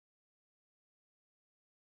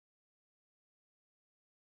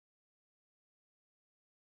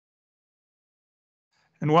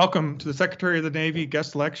and welcome to the Secretary of the Navy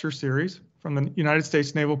guest lecture series from the United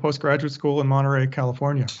States Naval Postgraduate School in Monterey,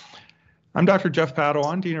 California. I'm Dr. Jeff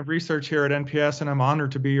Paduan, Dean of Research here at NPS, and I'm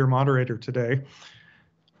honored to be your moderator today.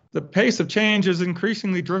 The pace of change is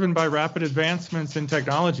increasingly driven by rapid advancements in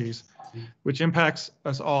technologies, which impacts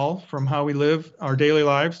us all from how we live our daily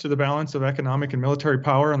lives to the balance of economic and military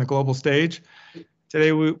power on the global stage.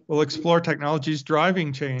 Today, we will explore technologies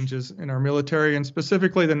driving changes in our military and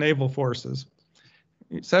specifically the naval forces.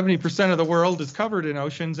 70% of the world is covered in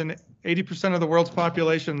oceans and 80% of the world's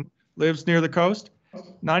population lives near the coast.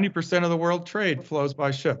 90% of the world trade flows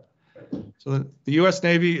by ship. So the U.S.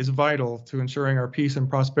 Navy is vital to ensuring our peace and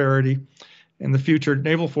prosperity. In the future,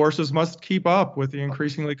 naval forces must keep up with the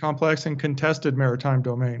increasingly complex and contested maritime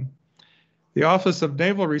domain. The Office of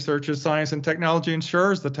Naval Research's Science and Technology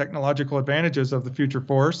ensures the technological advantages of the future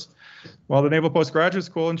force, while the Naval Postgraduate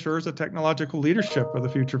School ensures the technological leadership of the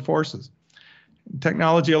future forces.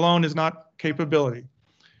 Technology alone is not capability.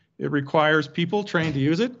 It requires people trained to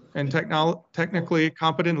use it and technically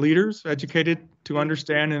competent leaders educated to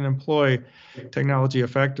understand and employ technology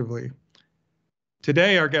effectively.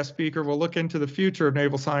 Today, our guest speaker will look into the future of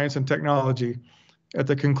naval science and technology. At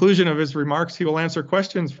the conclusion of his remarks, he will answer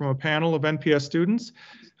questions from a panel of NPS students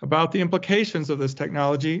about the implications of this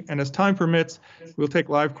technology, and as time permits, we'll take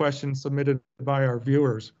live questions submitted by our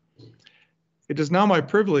viewers. It is now my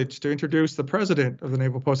privilege to introduce the president of the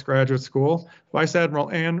Naval Postgraduate School, Vice Admiral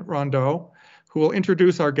Anne Rondeau, who will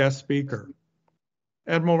introduce our guest speaker.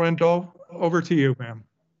 Admiral Rondeau, over to you, ma'am.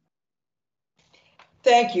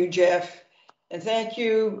 Thank you, Jeff, and thank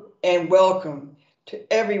you and welcome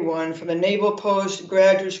to everyone from the Naval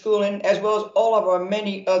Postgraduate School, and as well as all of our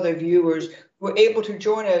many other viewers who are able to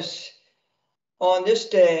join us on this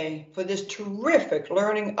day for this terrific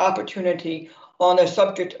learning opportunity on the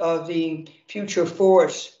subject of the future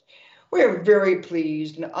force. We're very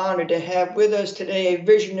pleased and honored to have with us today a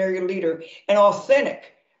visionary leader, an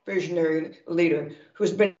authentic visionary leader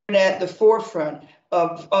who's been at the forefront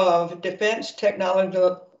of defense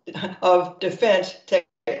technology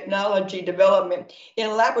development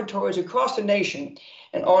in laboratories across the nation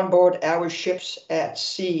and on board our ships at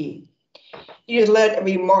sea. He has led a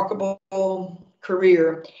remarkable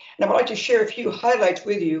career, and I would like to share a few highlights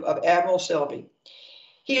with you of Admiral Selby.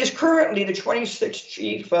 He is currently the 26th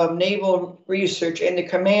Chief of Naval Research and the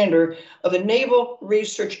commander of the Naval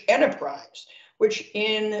Research Enterprise, which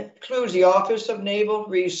includes the Office of Naval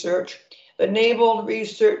Research, the Naval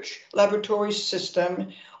Research Laboratory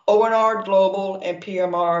System, ONR Global, and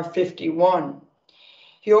PMR 51.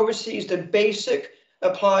 He oversees the basic,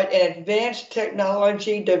 applied, and advanced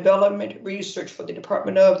technology development research for the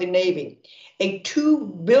Department of the Navy, a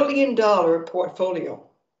 $2 billion portfolio.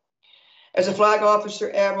 As a flag officer,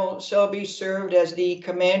 Admiral Selby served as the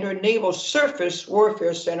commander, Naval Surface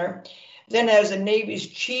Warfare Center, then as the Navy's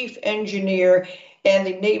chief engineer and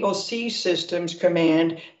the Naval Sea Systems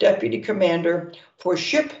Command deputy commander for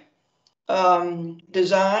ship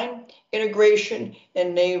design, integration,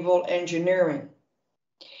 and naval engineering.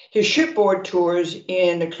 His shipboard tours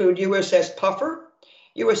include USS Puffer,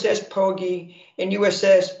 USS Pogey, and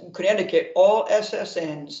USS Connecticut, all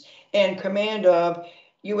SSNs, and command of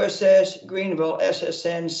USS Greenville,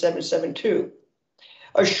 SSN 772.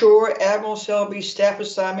 Ashore, Admiral Selby's staff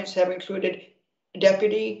assignments have included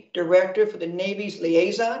Deputy Director for the Navy's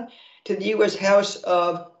liaison to the U.S. House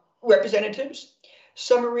of Representatives,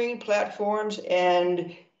 submarine platforms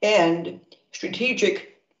and strategic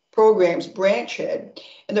programs branch head,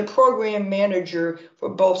 and the program manager for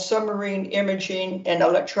both submarine imaging and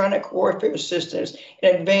electronic warfare systems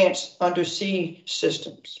and advanced undersea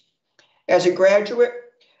systems. As a graduate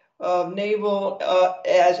of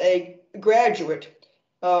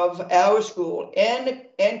our school,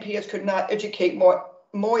 NPS could not educate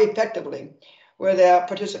more effectively without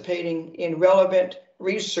participating in relevant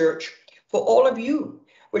research for all of you,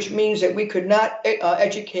 which means that we could not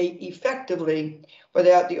educate effectively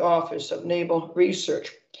without the Office of Naval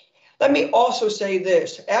Research. Let me also say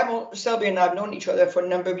this. Admiral Selby and I have known each other for a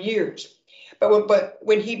number of years, but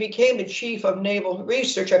when he became the Chief of Naval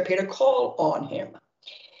Research, I paid a call on him.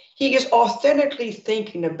 He is authentically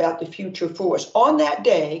thinking about the future force. On that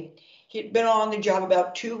day, he'd been on the job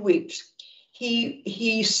about 2 weeks.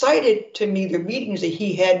 He cited to me the readings that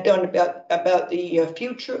he had done about the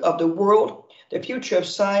future of the world, the future of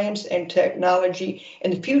science and technology,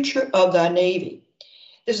 and the future of the Navy.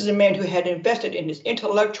 This is a man who had invested in his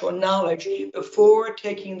intellectual knowledge before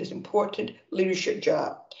taking this important leadership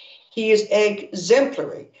job. He is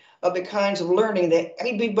exemplary of the kinds of learning that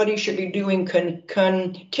everybody should be doing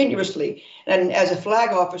continuously. And as a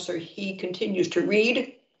flag officer, he continues to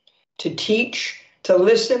read, to teach, to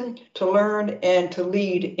listen, to learn, and to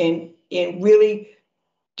lead in really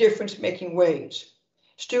difference-making ways.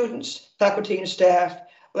 Students, faculty, and staff,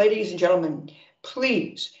 ladies and gentlemen,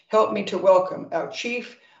 please help me to welcome our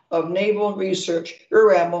Chief of Naval Research,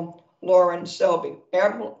 Rear Admiral Lorin Selby.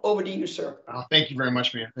 Admiral, over to you, sir. Thank you very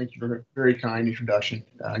much, man. Thank you for a very kind introduction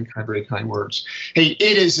and very kind words. Hey,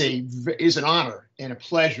 it is an honor and a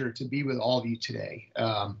pleasure to be with all of you today.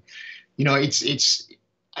 You know,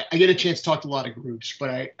 I get a chance to talk to a lot of groups, but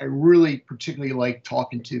I really particularly like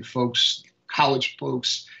talking to folks, college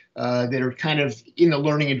folks, that are kind of in the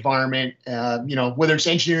learning environment, you know, whether it's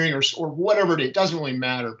engineering or whatever it doesn't really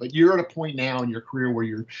matter. But you're at a point now in your career where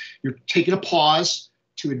you're taking a pause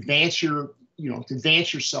to advance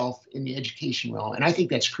advance yourself in the education realm, and I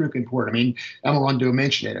think that's critically important. I mean, Amarando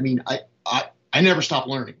mentioned it. I mean, I never stop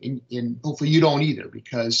learning, and hopefully you don't either,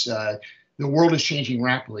 because the world is changing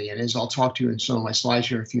rapidly. And as I'll talk to you in some of my slides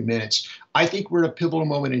here in a few minutes, I think we're at a pivotal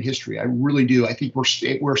moment in history. I really do. I think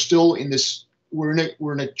we're still in this. We're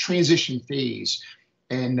in a transition phase,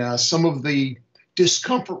 and some of the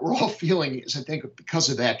discomfort we're all feeling is, I think, because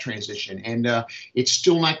of that transition. And it's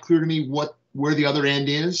still not clear to me where the other end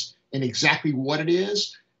is and exactly what it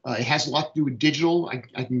is. It has a lot to do with digital.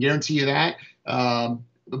 I can guarantee you that.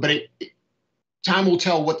 But time will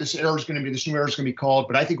tell what this era is going to be. This new era is going to be called.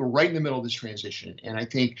 But I think we're right in the middle of this transition, and I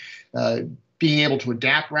think being able to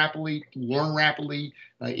adapt rapidly, learn rapidly,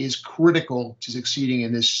 is critical to succeeding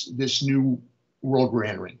in this new world we're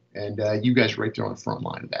entering, and you guys are right there on the front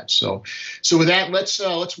line of that. So with that, let's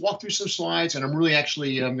walk through some slides, and I'm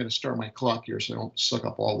going to start my clock here so I don't suck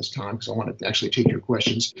up all this time, because I want to actually take your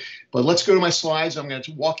questions. But let's go to my slides. I'm going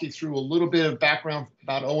to walk you through a little bit of background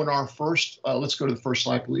about ONR first. Let's go to the first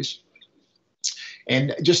slide, please,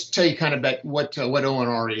 and just tell you kind of about what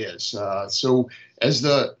ONR is. So as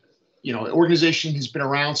the organization has been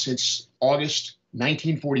around since August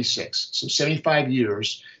 1946, so 75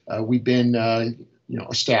 years. We've been,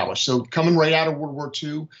 established. So coming right out of World War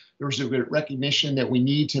II, there was a recognition that we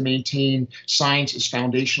need to maintain science as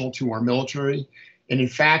foundational to our military. And in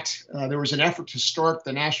fact, there was an effort to start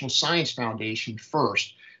the National Science Foundation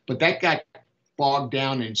first, but that got bogged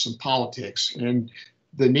down in some politics. And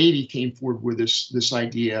the Navy came forward with this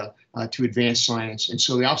idea to advance science. And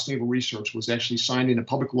so the Office of Naval Research was actually signed into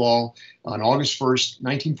public law on August 1st,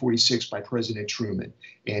 1946 by President Truman.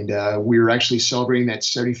 And we're actually celebrating that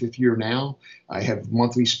 75th year now. I have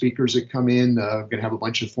monthly speakers that come in. I'm going to have a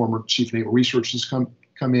bunch of former Chief of Naval Researchers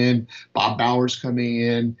come in, Bob Bowers coming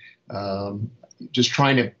in, just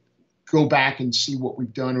trying to go back and see what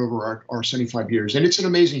we've done over our 75 years. And it's an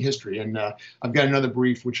amazing history. And I've got another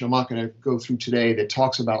brief, which I'm not going to go through today, that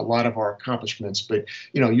talks about a lot of our accomplishments. But,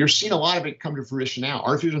 you're seeing a lot of it come to fruition now.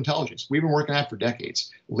 Artificial intelligence, we've been working on it for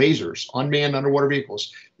decades. Lasers, unmanned underwater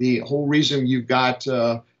vehicles. The whole reason you've got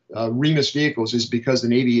Remus vehicles is because the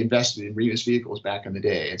Navy invested in Remus vehicles back in the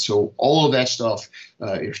day. And so all of that stuff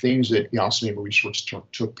are things that the Office of Naval Research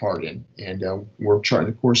took part in. And we're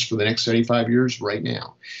charting the course for the next 75 years right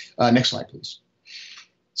now. Next slide, please.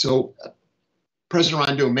 So President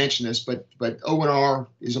Rondo mentioned this, but ONR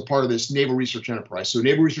is a part of this Naval Research Enterprise. So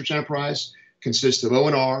Naval Research Enterprise consists of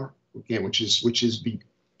ONR, again, which is the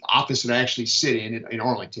office that I actually sit in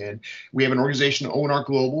Arlington. We have an organization, ONR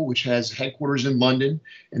Global, which has headquarters in London.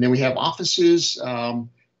 And then we have offices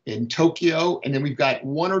in Tokyo. And then we've got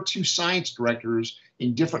one or two science directors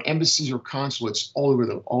in different embassies or consulates all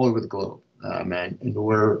over the globe. And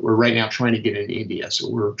we're right now trying to get into India. So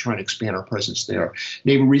we're trying to expand our presence there.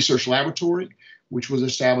 Naval Research Laboratory, which was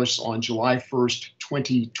established on July 1st,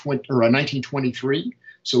 1923.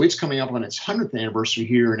 So it's coming up on its 100th anniversary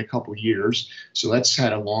here in a couple of years. So that's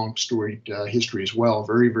had a long storied history as well.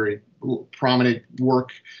 Very, very prominent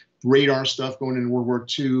work, radar stuff going into World War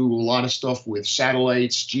II, a lot of stuff with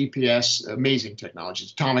satellites, GPS, amazing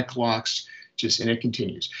technologies, atomic clocks, and it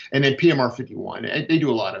continues. And then PMR 51, they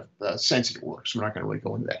do a lot of sensitive work. So we're not going to really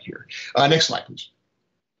go into that here. Next slide, please.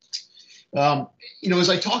 As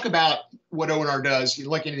I talk about what ONR does,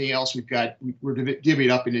 like anything else, we're divvying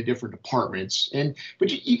up into different departments.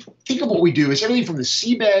 But you think of what we do is everything from the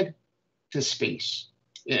seabed to space.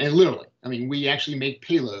 And literally, I mean, we actually make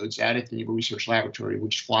payloads out at the Naval Research Laboratory,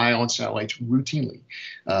 which fly on satellites routinely.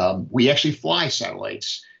 We actually fly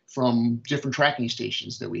satellites from different tracking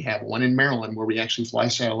stations that we have. One in Maryland, where we actually fly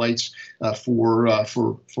satellites for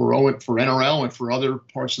NRL and for other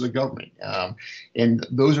parts of the government. And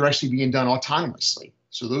those are actually being done autonomously.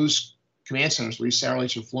 So those command centers where these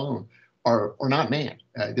satellites are flown are not manned.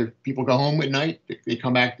 People go home at night, they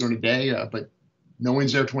come back during the day, but no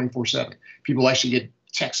one's there 24/7. People actually get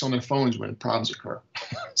text on their phones when problems occur.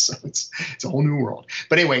 So it's a whole new world.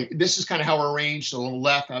 But anyway, this is kind of how we're arranged. So on the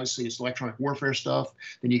left, obviously, it's electronic warfare stuff.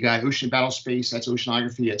 Then you got ocean battle space. That's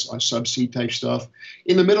oceanography. It's subsea type stuff.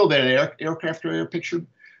 In the middle of that aircraft carrier picture,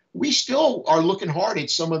 we still are looking hard at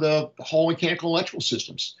some of the whole mechanical electrical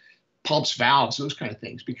systems, pumps, valves, those kind of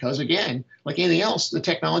things. Because again, like anything else, the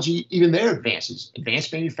technology, even there advances.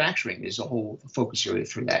 Advanced manufacturing is a whole focus area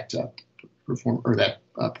for that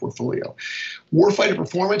portfolio. Warfighter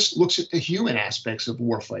performance looks at the human aspects of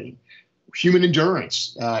warfighting, human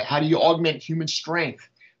endurance. How do you augment human strength?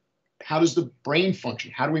 How does the brain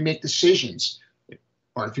function? How do we make decisions?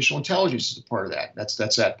 Artificial intelligence is a part of that. That's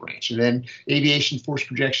that branch. And then aviation, force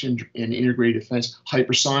projection, and integrated defense.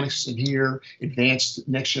 Hypersonics is in here. Advanced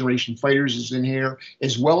next generation fighters is in here,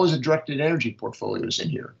 as well as a directed energy portfolio is in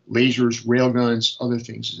here. Lasers, railguns, other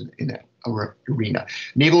things is in that arena.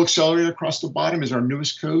 Naval Accelerator across the bottom is our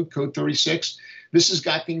newest code, code 36. This has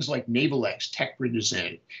got things like NavalX, tech bridges in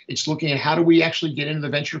it. It's looking at how do we actually get into the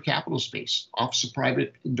venture capital space, Office of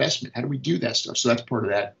Private Investment. How do we do that stuff? So that's part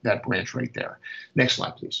of that branch right there. Next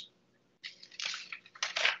slide, please.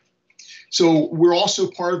 So we're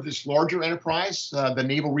also part of this larger enterprise, the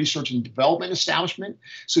Naval Research and Development Establishment.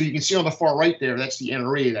 So you can see on the far right there, that's the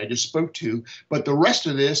NRA that I just spoke to. But the rest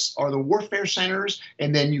of this are the warfare centers.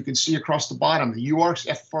 And then you can see across the bottom, the UARCs,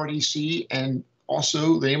 FRDC, and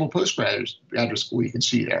also the Naval Postgraduate School, you can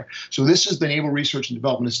see there. So this is the Naval Research and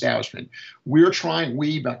Development Establishment. We're trying,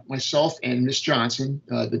 myself and Ms. Johnson,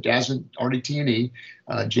 the DASMN RDT&E,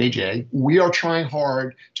 JJ, we are trying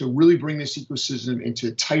hard to really bring this ecosystem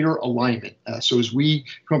into tighter alignment. So as we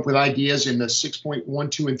come up with ideas in the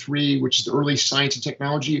 6.1, 2, and 3, which is the early science and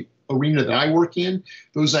technology arena that I work in,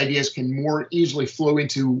 those ideas can more easily flow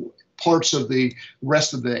into parts of the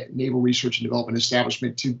rest of the Naval Research and Development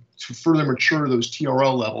Establishment to further mature those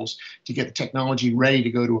TRL levels to get the technology ready to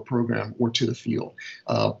go to a program or to the field.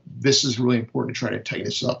 This is really important to try to tighten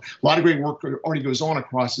this up. A lot of great work already goes on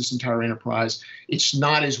across this entire enterprise. It's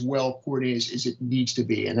not as well coordinated as it needs to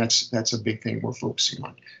be, and that's a big thing we're focusing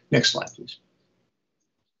on. Next slide, please.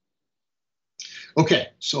 Okay,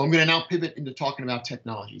 so I'm going to now pivot into talking about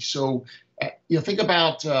technology. So, think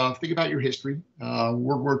about your history. World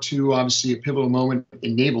War II, obviously a pivotal moment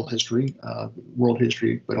in naval history, world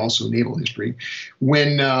history, but also naval history.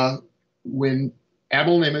 When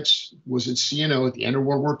Admiral Nimitz was at CNO at the end of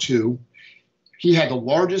World War II, he had the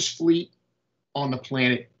largest fleet on the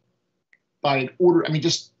planet by an order. I mean,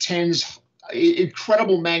 just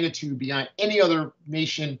incredible magnitude beyond any other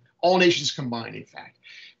nation, all nations combined, in fact.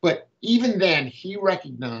 But even then, he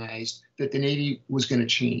recognized that the Navy was going to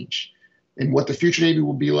change. And what the future Navy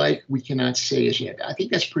will be like, we cannot say as yet. I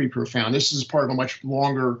think that's pretty profound. This is part of a much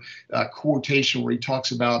longer quotation where he talks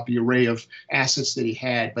about the array of assets that he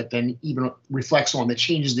had, but then even reflects on the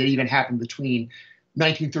changes that even happened between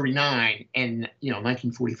 1939 and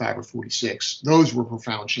 1945 or 46. Those were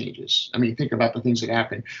profound changes. I mean, think about the things that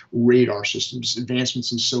happened: radar systems,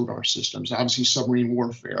 advancements in sonar systems, obviously submarine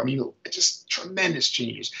warfare. I mean, just tremendous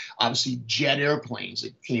changes. Obviously, jet airplanes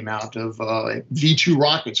that came out of V2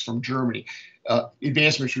 rockets from Germany.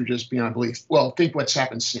 Advancements were just beyond belief. Well, think what's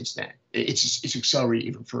happened since then. It's accelerated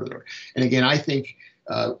even further. And again, I think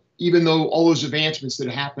even though all those advancements that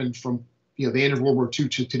happened from the end of World War II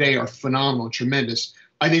to today are phenomenal and tremendous,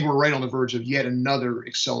 I think we're right on the verge of yet another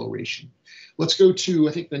acceleration. Let's go to,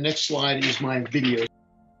 I think the next slide is my video.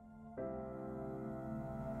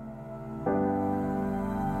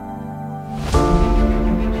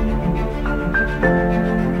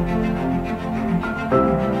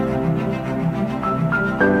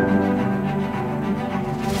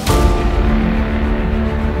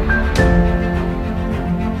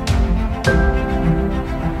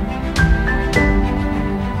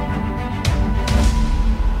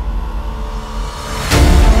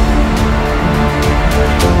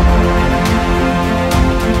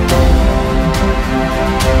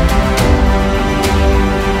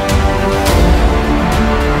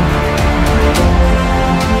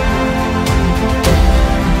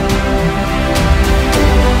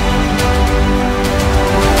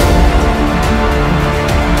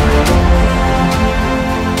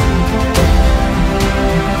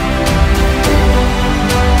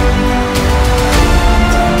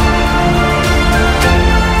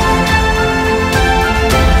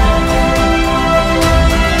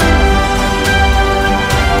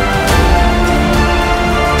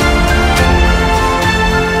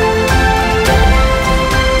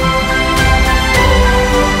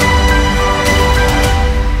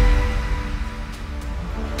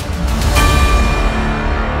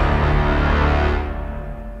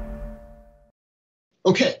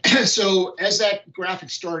 Okay, so as that graphic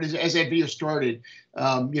started, as that video started,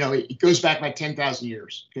 it goes back about 10,000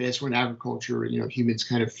 years. Okay, that's when agriculture, humans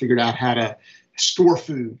kind of figured out how to store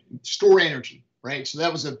food, store energy, right? So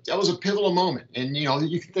that was a pivotal moment. And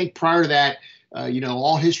you can think prior to that,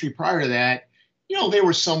 all history prior to that, there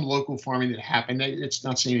was some local farming that happened. It's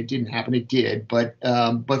not saying it didn't happen; it did, but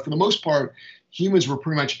for the most part, humans were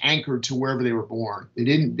pretty much anchored to wherever they were born. They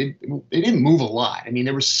didn't move a lot. I mean,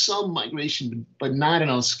 there was some migration, but not on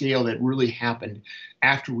a scale that really happened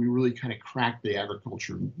after we really kind of cracked the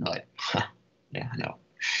agriculture nut. Yeah, I know.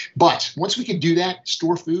 But once we could do that,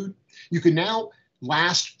 store food, you can now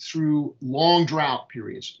last through long drought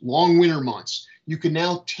periods, long winter months. You can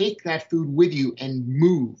now take that food with you and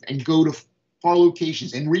move and go to far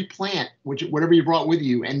locations and replant whatever you brought with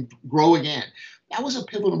you and grow again. That was a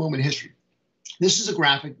pivotal moment in history. This is a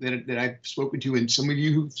graphic that I've spoken to, and some of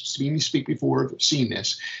you who've seen me speak before have seen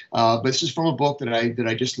this. But this is from a book that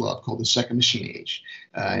I just love called The Second Machine Age.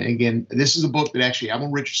 And again, this is a book that actually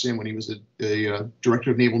Alan Richardson, when he was the director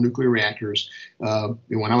of naval nuclear reactors,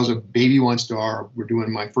 when I was a baby one-star, we're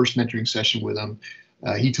doing my first mentoring session with him.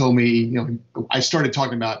 He told me, I started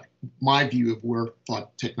talking about my view of where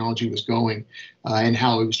thought technology was going and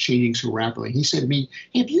how it was changing so rapidly. He said to me,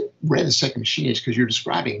 "Hey, have you read The Second Machine Age? Because you're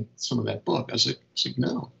describing some of that book." I said,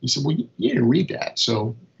 "No." He said, "Well, you didn't read that."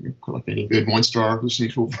 So, like any good one-star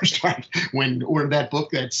listening to a first time, when ordered that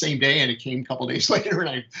book that same day, and it came a couple days later, and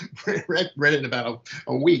I read it in about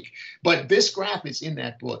a week. But this graph is in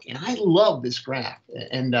that book, and I love this graph,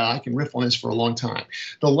 and I can riff on this for a long time.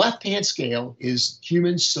 The left-hand scale is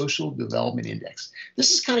Human Social Development Index.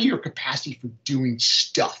 This is kind of your capacity for doing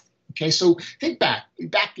stuff. Okay, so think back,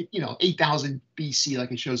 8,000 BC,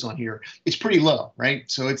 like it shows on here, it's pretty low, right?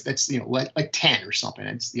 So that's like 10 or something.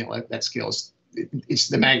 It's that scale is it's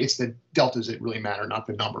the deltas that really matter, not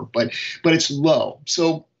the number, but it's low.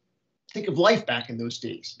 So think of life back in those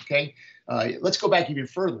days. Okay, let's go back even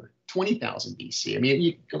further, 20,000 BC. I mean,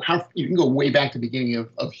 you can go way back to the beginning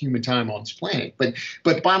of human time on this planet. But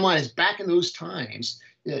the bottom line is, back in those times,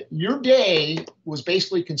 your day was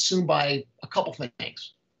basically consumed by a couple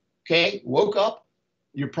things. Okay, woke up,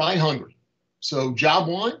 you're probably hungry. So job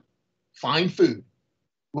one, find food.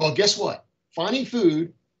 Well, guess what? Finding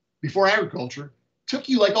food before agriculture took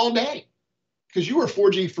you like all day, because you were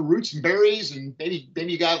foraging for roots and berries, and maybe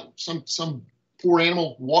you got some poor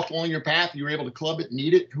animal walked along your path. You were able to club it and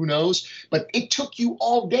eat it. Who knows? But it took you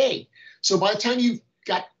all day. So by the time you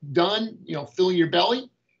got done, filling your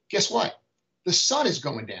belly, guess what? The sun is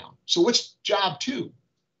going down. So what's job two?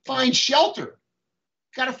 Find shelter.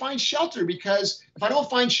 Got to find shelter, because if I don't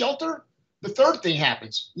find shelter, the third thing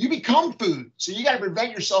happens. You become food. So you got to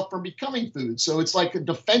prevent yourself from becoming food. So it's like a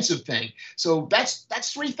defensive thing. So that's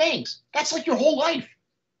three things. That's like your whole life.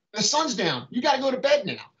 The sun's down. You got to go to bed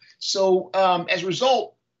now. So as a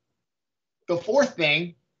result, the fourth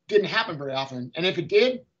thing didn't happen very often. And if it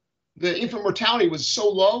did, the infant mortality was so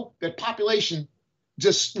low that population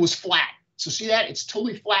just was flat. So see that? It's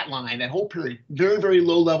totally flatlined, that whole period. Very, very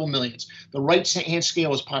low level millions. The right-hand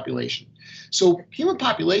scale is population. So human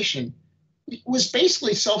population was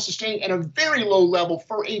basically self-sustaining at a very low level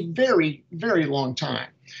for a very, very long time.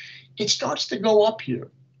 It starts to go up here.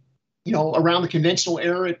 Around the conventional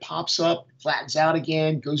era, it pops up, flattens out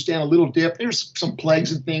again, goes down a little dip. There's some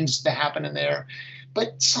plagues and things that happen in there.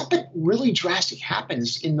 But something really drastic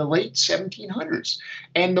happens in the late 1700s.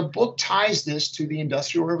 And the book ties this to the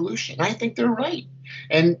Industrial Revolution. I think they're right.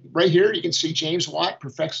 And right here, you can see James Watt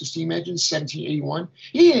perfects the steam engine, 1781.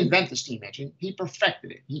 He didn't invent the steam engine. He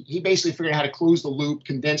perfected it. He basically figured out how to close the loop,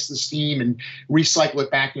 condense the steam, and recycle it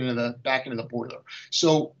back into the boiler.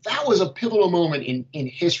 So that was a pivotal moment in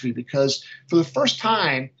history, because for the first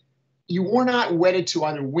time, you were not wedded to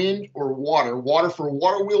either wind or water for a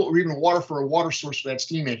water wheel, or even water for a water source for that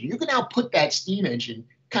steam engine. You can now put that steam engine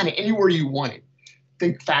kind of anywhere you want it.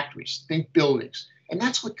 Think factories, think buildings. And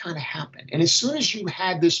that's what kind of happened. And as soon as you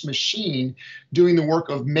had this machine doing the work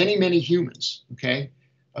of many, many humans, okay,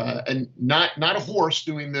 and not a horse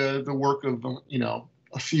doing the work of,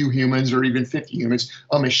 a few humans or even 50 humans,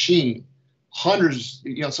 a machine, hundreds,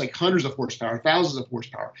 it's like hundreds of horsepower, thousands of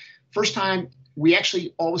horsepower. First time we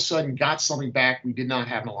actually all of a sudden got something back we did not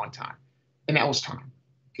have in a long time, and that was time.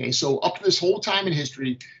 Okay, so up to this whole time in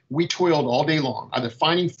history, we toiled all day long, either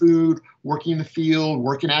finding food, working in the field,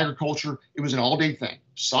 working agriculture. It was an all-day thing.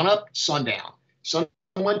 Sun up, sun down. Sun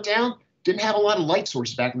went down, didn't have a lot of light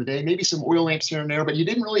sources back in the day, maybe some oil lamps here and there, but you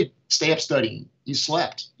didn't really stay up studying. You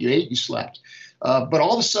slept. You ate, you slept. But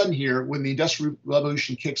all of a sudden here, when the Industrial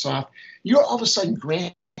Revolution kicks off, you're all of a sudden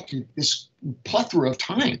granted this plethora of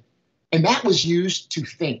time. And that was used to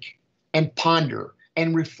think and ponder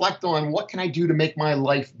and reflect on what can I do to make my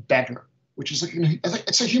life better, which is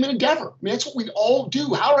it's a human endeavor. I mean, that's what we all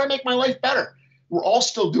do. How do I make my life better? We're all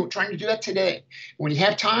still trying to do that today. When you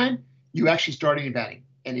have time, you actually start innovating,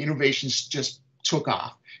 and innovations just took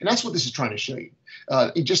off. And that's what this is trying to show you.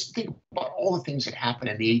 And just think about all the things that happened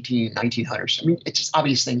in the 1900s. I mean, it's just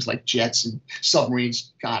obvious things like jets and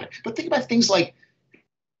submarines, got it. But think about things like,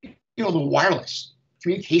 the wireless,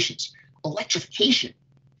 communications, electrification,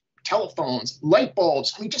 telephones, light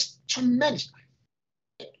bulbs. I mean, just tremendous.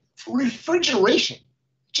 Refrigeration.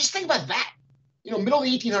 Just think about that. Middle of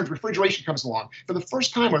the 1800s, refrigeration comes along. For the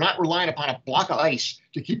first time, we're not relying upon a block of ice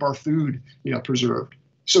to keep our food, preserved.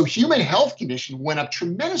 So human health condition went up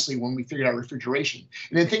tremendously when we figured out refrigeration.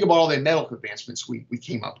 And then think about all the medical advancements we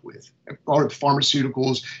came up with. All the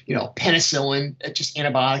pharmaceuticals, penicillin, just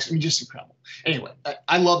antibiotics. I mean, just incredible. Anyway,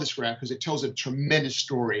 I love this graph because it tells a tremendous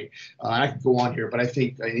story. And I could go on here, but I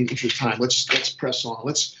think in the interest of time, let's press on.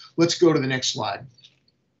 Let's go to the next slide.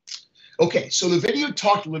 Okay, so the video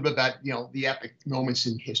talked a little bit about, the epic moments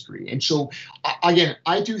in history. And so, again,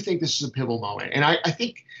 I do think this is a pivotal moment. And I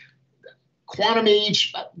think quantum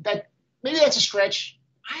age, that maybe that's a stretch.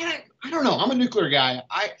 I don't know. I'm a nuclear guy.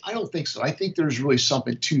 I don't think so. I think there's really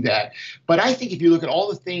something to that. But I think if you look at all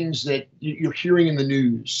the things that you're hearing in the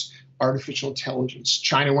news, artificial intelligence,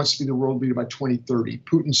 China wants to be the world leader by 2030.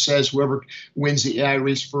 Putin says whoever wins the AI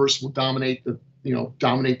race first will dominate the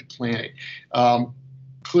planet.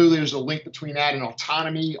 Clearly, there's a link between that and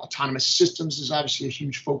autonomy. Autonomous systems is obviously a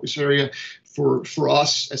huge focus area for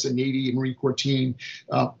us as a Navy and Marine Corps team.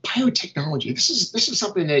 Biotechnology. This is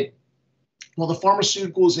something that, well, the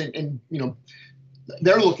pharmaceuticals and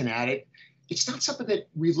they're looking at it. It's not something that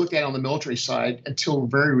we've looked at on the military side until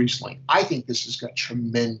very recently. I think this has got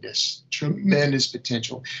tremendous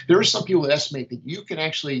potential. There are some people that estimate that you can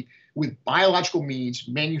actually, with biological means,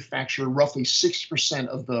 manufacture roughly 60%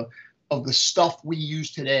 of the stuff we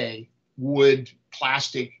use today, wood,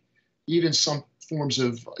 plastic, even some forms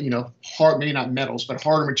of, hard, maybe not metals, but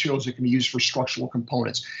harder materials that can be used for structural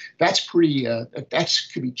components. That's pretty, that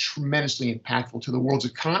could be tremendously impactful to the world's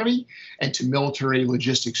economy and to military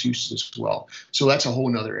logistics uses as well. So that's a whole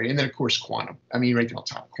nother area. And then of course, quantum, right there on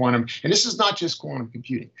top, quantum. And this is not just quantum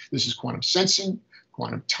computing. This is quantum sensing,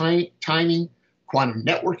 quantum timing, quantum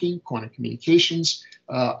networking, quantum communications.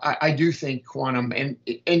 I do think quantum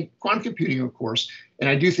and quantum computing, of course, and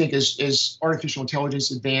I do think as artificial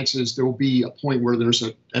intelligence advances, there will be a point where there's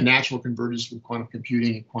a natural convergence with quantum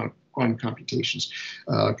computing and quantum computations,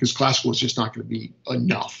 because classical is just not going to be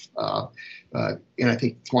enough. And I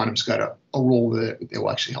think quantum's got a role that will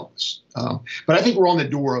actually help us. But I think we're on the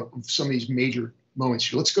door of some of these major moments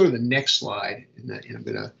here. Let's go to the next slide, and I'm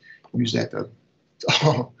going to use that to.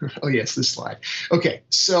 Oh yes, this slide. Okay,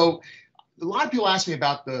 so a lot of people ask me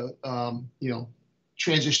about the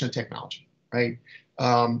transition of technology, right?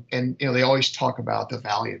 And they always talk about the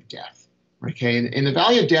valley of death. Okay, and the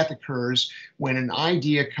valley of death occurs when an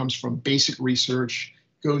idea comes from basic research,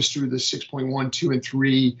 goes through the 6.1, 2, and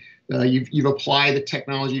 3. You've applied the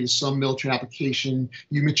technology to some military application.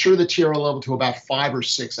 You mature the TRL level to about 5 or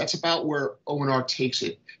 6. That's about where O&R takes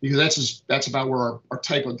it, because that's about where our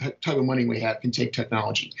type of money we have can take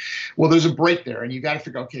technology. Well, there's a break there, and you got to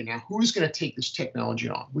figure, okay, now who's going to take this technology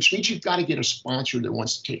on? Which means you've got to get a sponsor that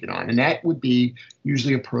wants to take it on, and that would be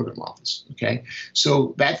usually a program office. Okay,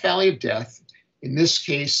 so that valley of death, in this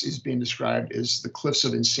case, is being described as the cliffs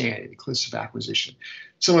of insanity, the cliffs of acquisition.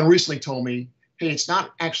 Someone recently told me, hey, it's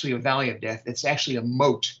not actually a valley of death, it's actually a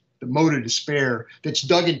moat, the moat of despair that's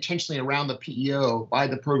dug intentionally around the PEO by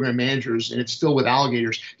the program managers, and it's filled with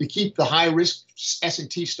alligators to keep the high-risk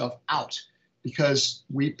S&T stuff out, because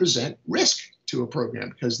we present risk to a program,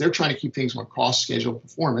 because they're trying to keep things on cost, schedule,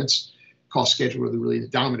 performance. Cost, schedule are really the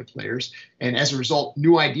dominant players, and as a result,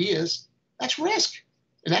 new ideas, that's risk.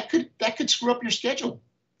 And that could screw up your schedule,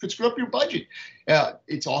 could screw up your budget.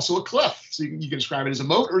 It's also a cliff. So you can describe it as a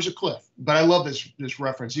moat or as a cliff. But I love this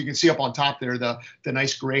reference. You can see up on top there the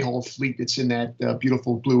nice gray hull fleet that's in that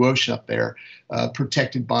beautiful blue ocean up there,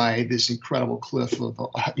 protected by this incredible cliff of,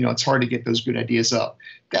 it's hard to get those good ideas up.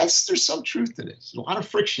 There's some truth to this. There's a lot of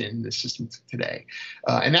friction in the system today.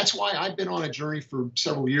 And that's why I've been on a journey for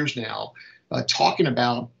several years now, talking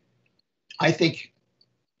about, I think,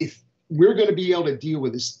 if we're going to be able to deal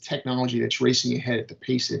with this technology that's racing ahead at the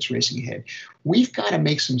pace that's racing ahead, we've got to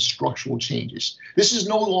make some structural changes. This is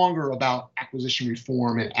no longer about acquisition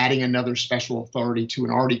reform and adding another special authority to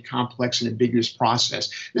an already complex and ambiguous process.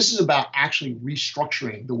 This is about actually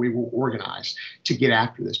restructuring the way we're organized to get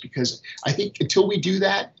after this, because I think until we do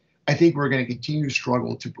that, I think we're going to continue to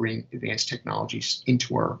struggle to bring advanced technologies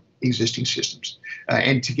into our existing systems.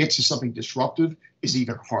 And to get to something disruptive is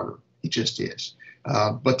even harder. It just is.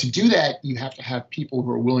 But to do that, you have to have people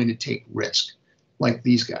who are willing to take risk, like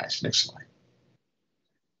these guys. Next slide.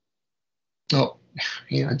 Oh,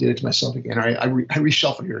 yeah, I did it to myself again. All right, I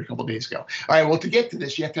reshuffled here a couple of days ago. All right, well, to get to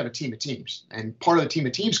this, you have to have a team of teams. And part of the team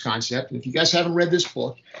of teams concept, and if you guys haven't read this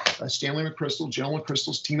book, Stanley McChrystal, General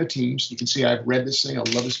McChrystal's Team of Teams, you can see I've read this thing. I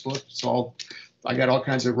love this book. It's all, I got all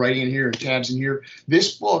kinds of writing in here and tabs in here.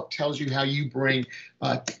 This book tells you how you bring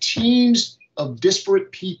teams of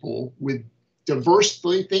disparate people with diverse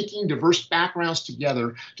thinking, diverse backgrounds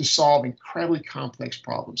together to solve incredibly complex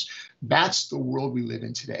problems. That's the world we live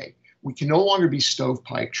in today. We can no longer be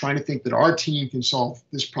stovepipe trying to think that our team can solve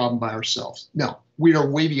this problem by ourselves. No, we are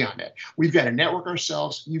way beyond that. We've got to network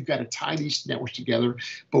ourselves. You've got to tie these networks together,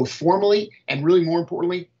 both formally and really more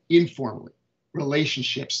importantly, informally.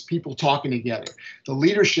 Relationships, people talking together. The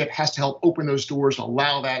leadership has to help open those doors and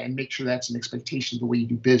allow that and make sure that's an expectation of the way you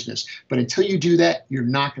do business. But until you do that, you're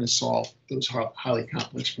not going to solve those highly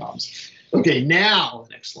complex problems. Okay, now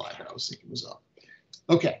the next slide that I was thinking was up.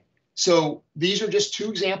 Okay. So these are just two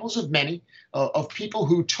examples of many of people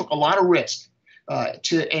who took a lot of risk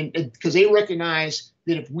because they recognize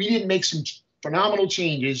that if we didn't make some phenomenal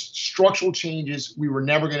changes, structural changes, we were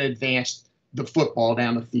never going to advance the football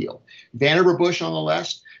down the field. Vannevar Bush on the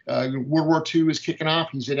left, World War II is kicking off.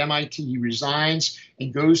 He's at MIT. He resigns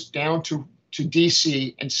and goes down to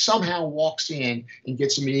DC and somehow walks in and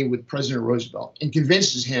gets a meeting with President Roosevelt and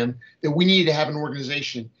convinces him that we needed to have an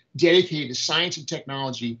organization dedicated to science and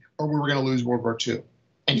technology or we were going to lose World War II.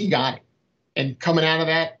 And he got it. And coming out of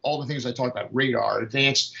that, all the things I talked about, radar,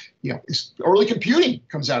 advanced, early computing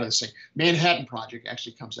comes out of this thing. Manhattan Project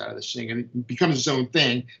actually comes out of this thing and it becomes its own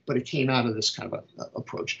thing, but it came out of this kind of a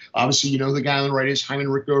approach. Obviously, the guy on the right is Hyman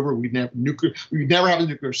Rickover. We'd never have a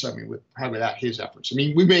nuclear submarine probably without his efforts. I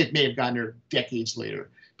mean, we may have gotten there decades later,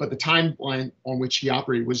 but the timeline on which he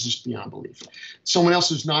operated was just beyond belief. Someone else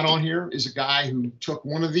who's not on here is a guy who took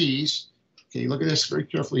one of these. Okay, look at this very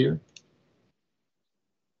carefully here.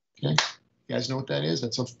 Okay. You guys know what that is?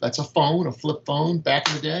 That's a phone, a flip phone back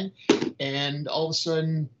in the day. And all of a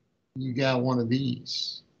sudden, you got one of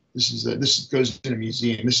these. This goes in a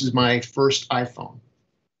museum. This is my first iPhone.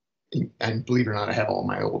 And believe it or not, I have all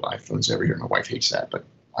my old iPhones over here. My wife hates that, but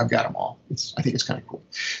I've got them all. I think it's kind of cool.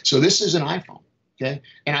 So this is an iPhone, okay?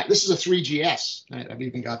 And this is a 3GS. I've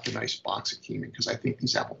even got the nice box it came in because I think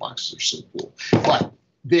these Apple boxes are so cool. But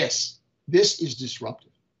this is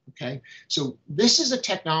disruptive, okay? So this is a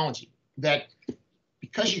technology that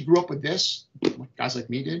because you grew up with this, guys like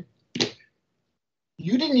me did,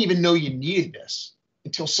 you didn't even know you needed this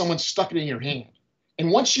until someone stuck it in your hand.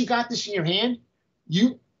 And once you got this in your hand,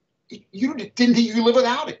 you didn't think you could live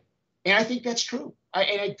without it. And I think that's true. And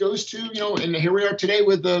it goes to, and here we are today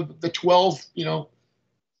with the 12,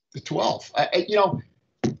 the 12.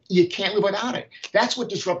 You can't live without it. That's what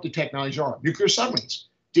disruptive technologies are. Nuclear submarines.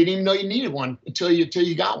 Didn't even know you needed one until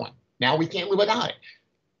you got one. Now we can't live without it.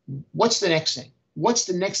 What's the next thing? What's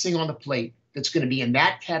the next thing on the plate that's going to be in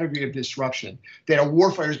that category of disruption that a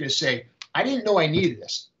warfighter is going to say, I didn't know I needed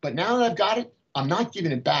this, but now that I've got it, I'm not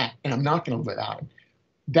giving it back and I'm not going to live without it.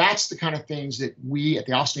 That's the kind of things that we at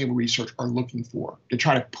the Office of Naval Research are looking for, to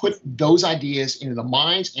try to put those ideas into the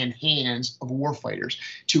minds and hands of warfighters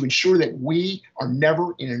to ensure that we are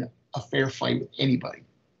never in a fair fight with anybody.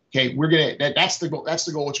 Okay, that's the goal. That's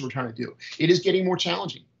the goal, which we're trying to do. It is getting more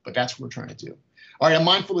challenging, but that's what we're trying to do. All right, I'm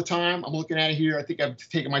mindful of time. I'm looking at it here. I think I've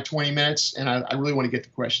taken my 20 minutes, and I really want to get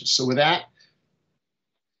to questions. So with that,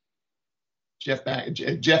 Jeff,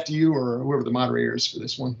 to you or whoever the moderator is for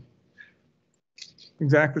this one.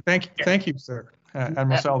 Exactly. Thank you, sir,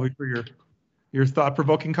 Admiral Selby, for your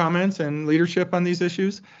thought-provoking comments and leadership on these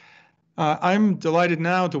issues. I'm delighted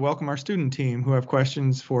now to welcome our student team who have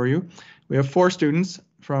questions for you. We have 4 students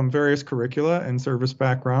from various curricula and service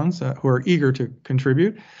backgrounds who are eager to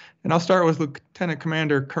contribute. And I'll start with Lieutenant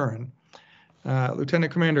Commander Curran.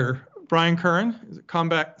 Lieutenant Commander Brian Curran is a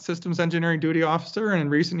Combat Systems Engineering Duty Officer and in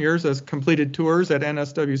recent years has completed tours at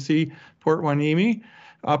NSWC Port Hueneme,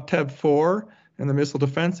 OPTEB 4, and the Missile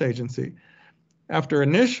Defense Agency. After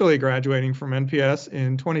initially graduating from NPS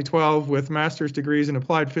in 2012 with master's degrees in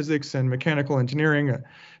applied physics and mechanical engineering,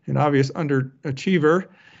 an obvious underachiever,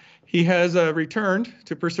 he has returned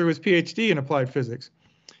to pursue his PhD in applied physics.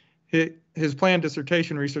 His planned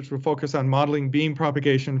dissertation research will focus on modeling beam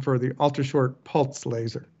propagation for the ultra-short pulse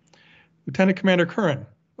laser. Lieutenant Commander Curran,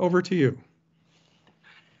 over to you.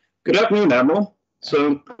 Good afternoon, Admiral.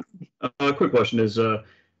 So, a quick question is,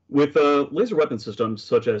 with laser weapon systems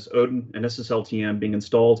such as Odin and SSLTM being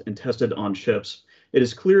installed and tested on ships, It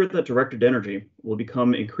is clear that directed energy will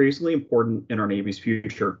become increasingly important in our Navy's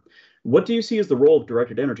future. What do you see as the role of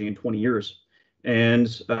directed energy in 20 years? And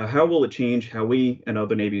how will it change how we and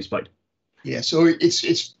other navies fight? Yeah, so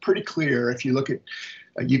it's pretty clear if you look at,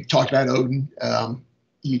 you've talked about Odin,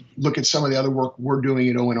 you look at some of the other work we're doing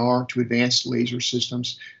at ONR to advance laser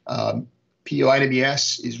systems.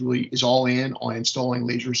 POIWS is all in on installing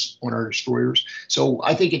lasers on our destroyers. So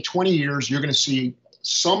I think in 20 years, you're going to see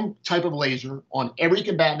some type of laser on every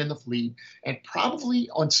combatant in the fleet, and probably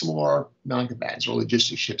on some of our non-combatants or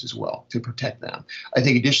logistics ships as well to protect them. I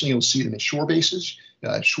think additionally, you'll see them at shore bases,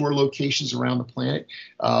 shore locations around the planet.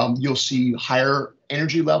 You'll see higher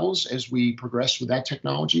energy levels as we progress with that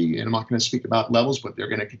technology. And I'm not going to speak about levels, but they're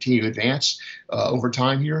going to continue to advance over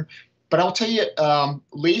time here. But I'll tell you,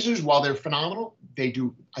 lasers, while they're phenomenal, I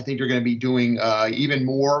think they're going to be doing even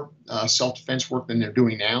more self-defense work than they're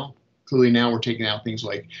doing now. Clearly now we're taking out things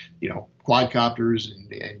like, quadcopters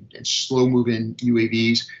and slow-moving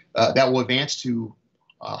UAVs that will advance to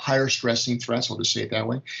higher stressing threats. I'll just say it that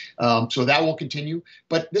way. So that will continue.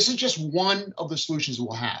 But this is just one of the solutions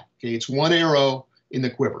we'll have. Okay, it's one arrow in the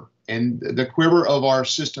quiver, and the quiver of our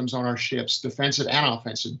systems on our ships, defensive and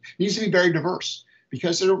offensive, needs to be very diverse.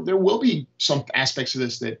 Because there will be some aspects of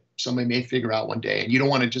this that somebody may figure out one day, and you don't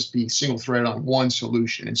want to just be single threaded on one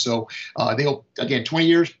solution. And so again, 20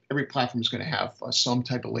 years, every platform is going to have some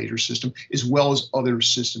type of laser system, as well as other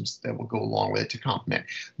systems that will go along with it to complement.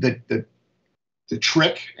 The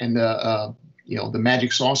trick and the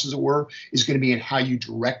magic sauce, as it were, is going to be in how you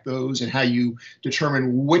direct those and how you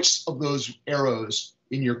determine which of those arrows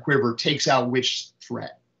in your quiver takes out which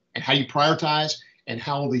threat, and how you prioritize, and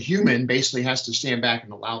how the human basically has to stand back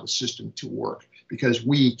and allow the system to work, because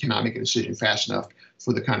we cannot make a decision fast enough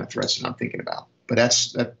for the kind of threats that I'm thinking about. But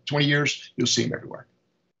that's 20 years, you'll see them everywhere.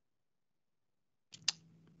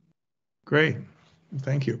 Great,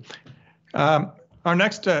 thank you. Our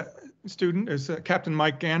next student is Captain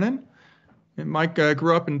Mike Gannon. And Mike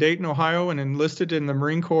grew up in Dayton, Ohio, and enlisted in the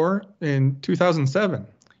Marine Corps in 2007.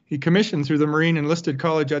 He commissioned through the Marine Enlisted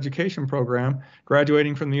College Education Program,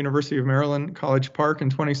 graduating from the University of Maryland, College Park in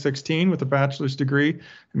 2016 with a bachelor's degree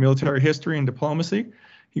in military history and diplomacy.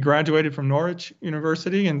 He graduated from Norwich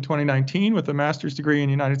University in 2019 with a master's degree in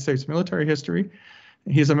United States military history.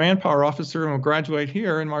 He is a manpower officer and will graduate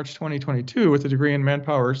here in March 2022 with a degree in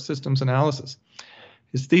manpower systems analysis.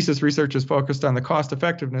 His thesis research is focused on the cost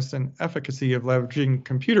effectiveness and efficacy of leveraging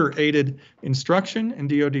computer-aided instruction in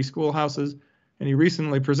DoD schoolhouses, and he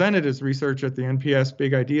recently presented his research at the NPS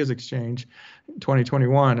Big Ideas Exchange in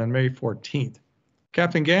 2021 on May 14th.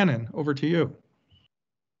 Captain Gannon, over to you.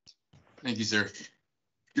 Thank you, sir.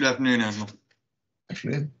 Good afternoon, Admiral.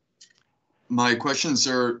 Afternoon. My question,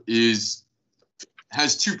 sir,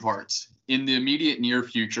 has two parts. In the immediate near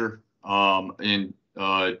future, in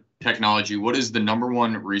technology, what is the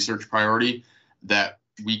 #1 research priority that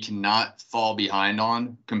we cannot fall behind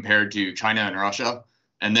on compared to China and Russia?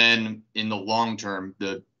 And then in the long term,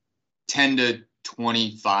 the 10 to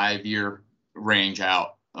 25 year range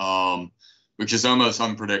out, which is almost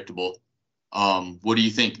unpredictable. What do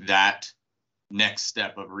you think that next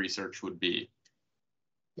step of research would be?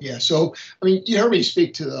 Yeah, so, I mean, you heard me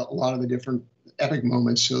speak to a lot of the different epic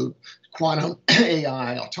moments. So quantum,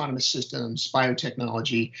 AI, autonomous systems,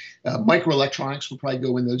 biotechnology, microelectronics will probably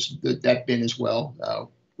go in that bin as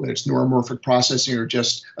well. Whether it's neuromorphic processing or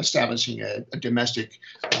just establishing a domestic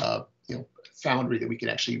foundry that we can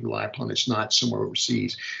actually rely upon that's not somewhere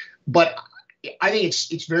overseas. But I think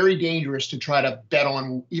it's very dangerous to try to bet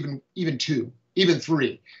on even two, even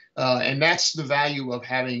three. And that's the value of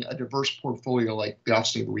having a diverse portfolio like the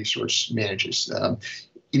Office of Naval Research manages.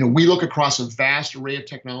 We look across a vast array of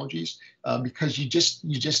technologies because you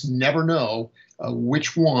just never know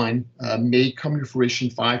which one may come to fruition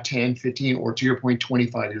 5, 10, 15, or to your point,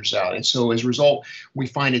 25 years out. And so as a result, we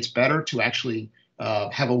find it's better to actually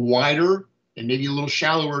have a wider and maybe a little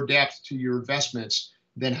shallower depth to your investments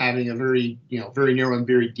than having a very narrow and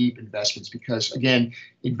very deep investments, because again,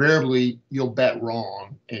 invariably you'll bet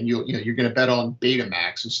wrong, and you're going to bet on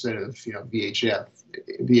Betamax instead of VHS,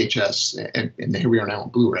 and here we are now on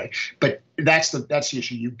Blu-ray. But that's the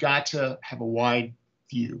issue. You've got to have a wide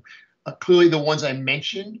view. Clearly, the ones I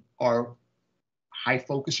mentioned are high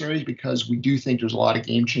focus areas because we do think there's a lot of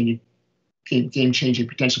game-changing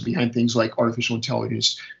potential behind things like artificial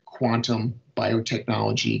intelligence, quantum,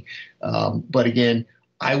 biotechnology. But again,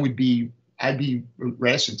 I'd be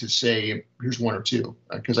reticent to say here's one or two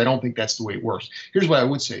because I don't think that's the way it works. Here's what I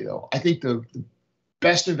would say though. I think the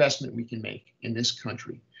best investment we can make in this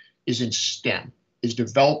country is in STEM, is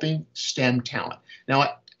developing STEM talent.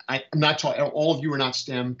 Now, I'm not talking, all of you are not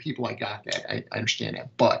STEM people. I got that. I understand that.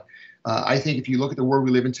 But I think if you look at the world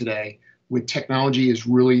we live in today, with technology is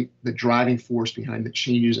really the driving force behind the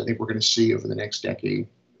changes I think we're going to see over the next decade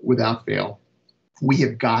without fail. We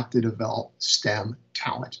have got to develop STEM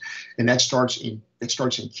talent. And that starts in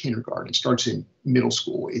kindergarten. It starts in middle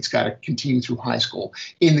school. It's got to continue through high school,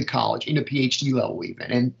 in the college, in the PhD level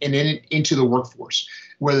even, and then into the workforce,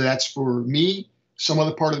 whether that's for me, some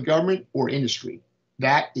other part of the government, or industry.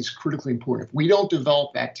 That is critically important. If we don't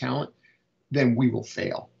develop that talent, then we will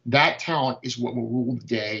fail. That talent is what will rule the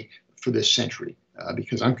day for this century,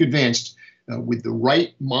 because I'm convinced with the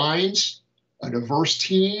right minds, a diverse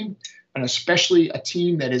team, and especially a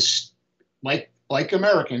team that is like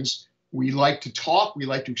Americans, we like to talk, we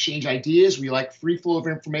like to exchange ideas, we like free flow of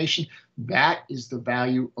information. That is the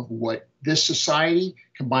value of what this society,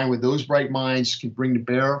 combined with those bright minds, can bring to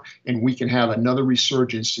bear, and we can have another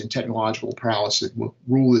resurgence in technological prowess that will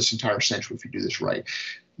rule this entire century if we do this right.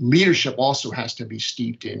 Leadership also has to be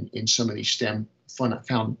steeped in some of these STEM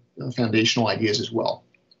foundational ideas as well.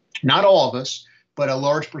 Not all of us, but a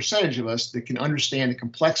large percentage of us that can understand the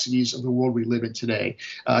complexities of the world we live in today.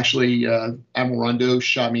 Actually, Admiral Rondeau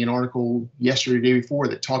shot me an article yesterday, the day before,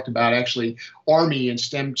 that talked about actually Army and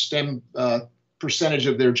STEM percentage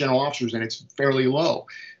of their general officers, and it's fairly low.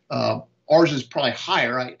 Ours is probably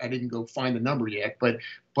higher. I didn't go find the number yet, but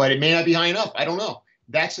it may not be high enough. I don't know.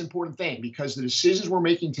 That's an important thing, because the decisions we're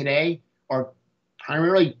making today are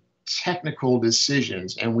primarily technical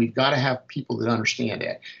decisions, and we've got to have people that understand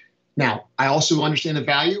that. Now, I also understand the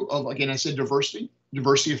value of, again, I said diversity.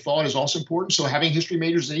 Diversity of thought is also important. So having history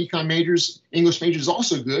majors and econ majors, English majors is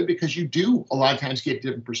also good, because you do a lot of times get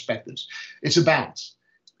different perspectives. It's a balance.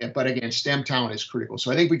 But again, STEM talent is critical.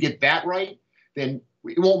 So I think we get that right, then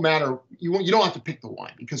it won't matter. You don't have to pick the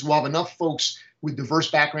one, because we'll have enough folks with diverse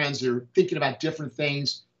backgrounds that are thinking about different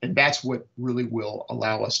things. And that's what really will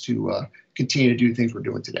allow us to continue to do the things we're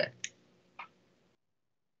doing today.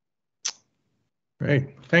 Great,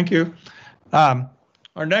 thank you.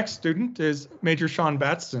 Our next student is Major Sean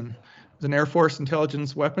Batson. He's an Air Force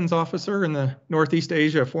Intelligence Weapons Officer in the Northeast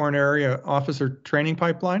Asia Foreign Area Officer Training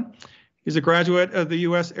Pipeline. He's a graduate of the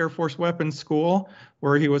U.S. Air Force Weapons School,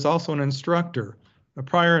 where he was also an instructor. A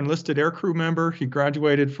prior enlisted aircrew member, he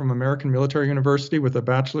graduated from American Military University with a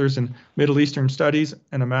bachelor's in Middle Eastern Studies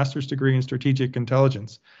and a master's degree in strategic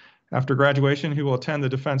intelligence. After graduation, he will attend the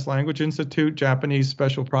Defense Language Institute Japanese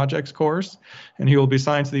Special Projects course, and he will be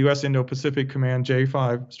assigned to the U.S. Indo-Pacific Command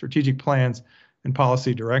J5 Strategic Plans and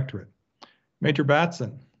Policy Directorate. Major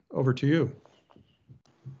Batson, over to you.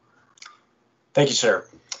 Thank you, sir.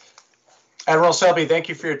 Admiral Selby, thank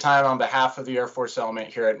you for your time on behalf of the Air Force element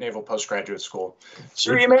here at Naval Postgraduate School.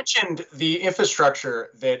 Sir, you mentioned the infrastructure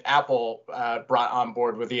that Apple brought on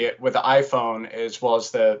board with the iPhone, as well as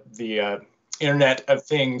the Internet of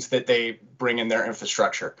Things that they bring in their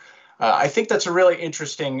infrastructure. I think that's a really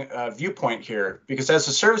interesting viewpoint here, because as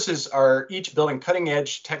the services are each building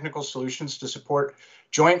cutting-edge technical solutions to support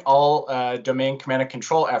joint all-domain command and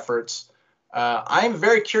control efforts, I'm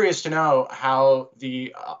very curious to know how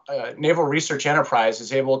the Naval Research Enterprise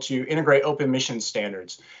is able to integrate open mission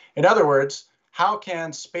standards. In other words, how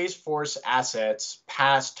can Space Force assets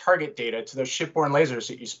pass target data to those shipborne lasers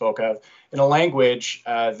that you spoke of in a language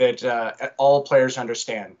that all players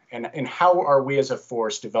understand? And how are we as a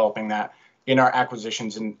force developing that in our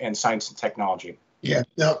acquisitions and science and technology? Yeah,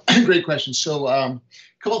 no, great question. So a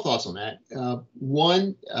couple of thoughts on that.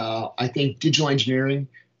 One, I think digital engineering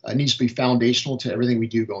needs to be foundational to everything we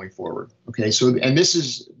do going forward. Okay, so and this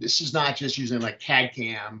is not just using like CAD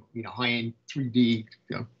CAM, high-end 3D,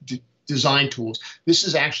 design tools. This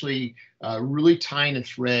is actually really tying a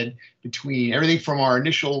thread between everything from our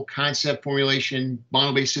initial concept formulation,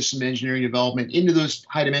 model-based system engineering development into those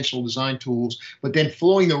high-dimensional design tools, but then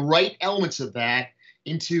flowing the right elements of that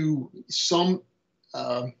into some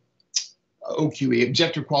OQE,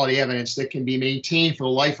 objective quality evidence, that can be maintained for the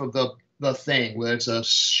life of the thing, whether it's a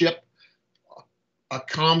ship, a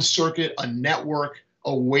comm circuit, a network,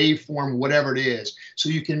 a waveform, whatever it is. So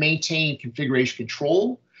you can maintain configuration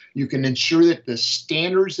control. You can ensure that the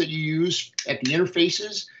standards that you use at the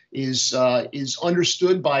interfaces is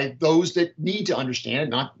understood by those that need to understand it,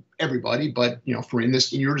 not everybody, but for in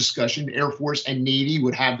your discussion, Air Force and Navy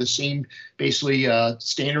would have the same basically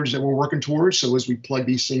standards that we're working towards. So as we plug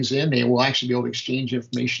these things in, they will actually be able to exchange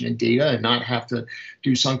information and data and not have to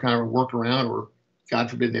do some kind of workaround, or God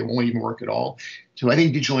forbid they won't even work at all. So I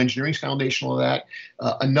think digital engineering is foundational to that.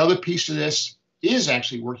 Another piece of this is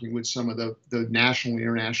actually working with some of the national and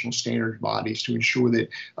international standard bodies to ensure that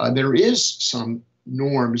there is some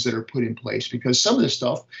norms that are put in place, because some of this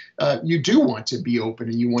stuff you do want to be open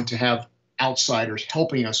and you want to have outsiders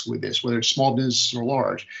helping us with this, whether it's small business or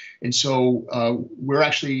large. And so we're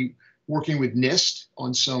actually working with NIST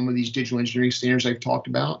on some of these digital engineering standards I've talked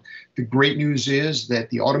about. The great news is that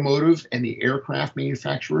the automotive and the aircraft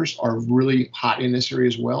manufacturers are really hot in this area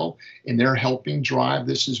as well, and they're helping drive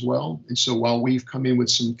this as well. And so while we've come in with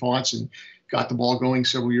some thoughts and got the ball going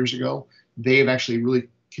several years ago, they have actually really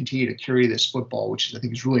continued to carry this football, which I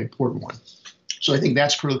think is a really important one. So I think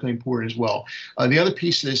that's critically important as well. The other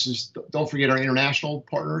piece of this is, don't forget our international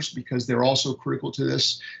partners, because they're also critical to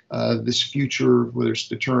this future, whether it's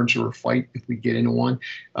deterrence or a fight if we get into one.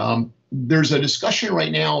 There's a discussion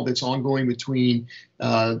right now that's ongoing between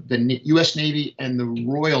the U.S. Navy and the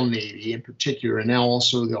Royal Navy in particular, and now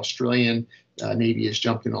also the Australian Navy has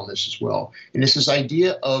jumped in on this as well. And it's this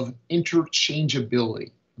idea of interchangeability.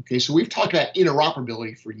 Okay, so we've talked about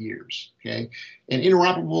interoperability for years, okay? And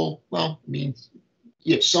interoperable, well, means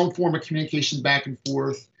you have some form of communication back and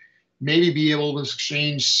forth, maybe be able to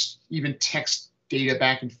exchange even text data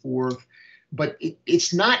back and forth, but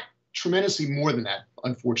it's not tremendously more than that,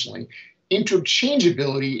 unfortunately.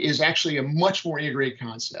 Interchangeability is actually a much more integrated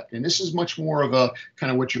concept, and this is much more of a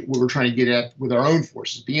kind of what we're trying to get at with our own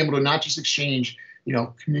forces, being able to not just exchange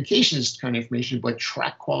communications kind of information, but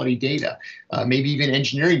track quality data, maybe even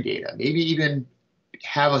engineering data, maybe even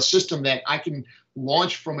have a system that I can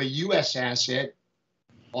launch from a U.S. asset,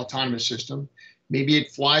 autonomous system. Maybe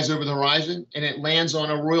it flies over the horizon and it lands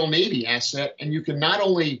on a Royal Navy asset, and you can not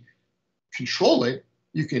only control it,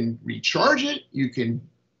 you can recharge it, you can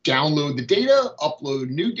download the data, upload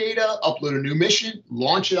a new mission,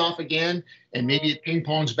 launch it off again, and maybe it ping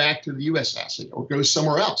pongs back to the U.S. asset or goes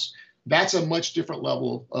somewhere else. That's a much different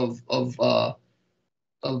level of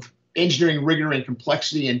engineering rigor and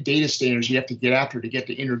complexity and data standards you have to get after to get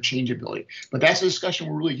to interchangeability. But that's a discussion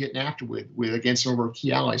we're really getting after with against some of our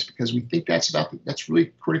key allies, because we think that's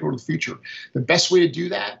really critical to the future. The best way to do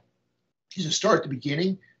that is to start at the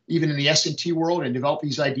beginning, even in the S&T world, and develop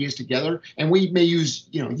these ideas together. And we may use,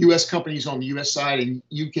 U.S. companies on the U.S. side and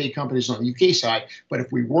U.K. companies on the U.K. side. But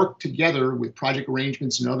if we work together with project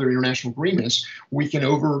arrangements and other international agreements, we can,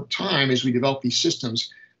 over time, as we develop these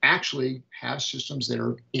systems, actually have systems that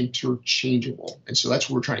are interchangeable. And so that's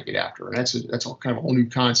what we're trying to get after. And that's all kind of a whole new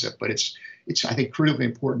concept, but it's I think critically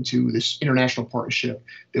important to this international partnership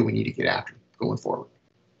that we need to get after going forward.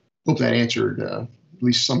 Hope that answered at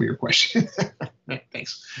least some of your questions.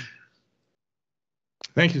 Thanks.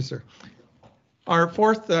 Thank you, sir. Our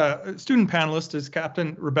fourth student panelist is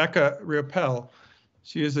Captain Rebecca Riopel.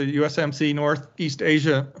 She is a USMC Northeast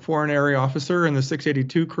Asia Foreign Area Officer in the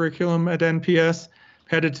 682 curriculum at NPS,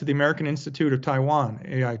 headed to the American Institute of Taiwan,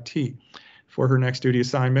 AIT, for her next duty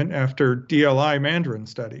assignment after DLI Mandarin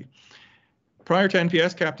study. Prior to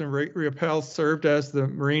NPS, Captain Riopel served as the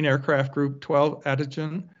Marine Aircraft Group 12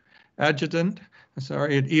 adjutant at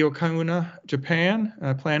Iokuna, Japan,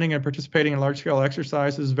 planning and participating in large-scale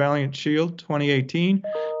exercises Valiant Shield 2018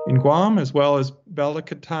 in Guam, as well as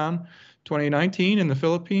Belakatan 2019 in the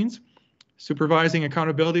Philippines, supervising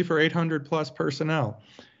accountability for 800+ personnel.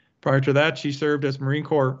 Prior to that, she served as Marine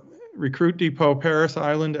Corps Recruit Depot Paris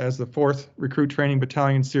Island as the 4th Recruit Training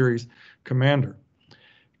Battalion Series Commander.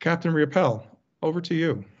 Captain Riopel, over to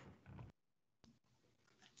you.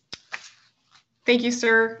 Thank you,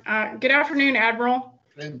 sir. Good afternoon, Admiral.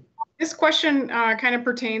 This question kind of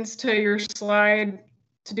pertains to your slide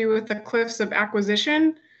to do with the cliffs of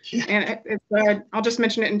acquisition. Yeah. And I'll just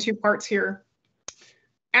mention it in two parts here.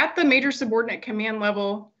 At the major subordinate command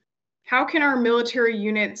level, how can our military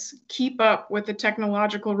units keep up with the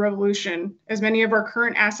technological revolution, as many of our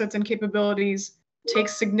current assets and capabilities take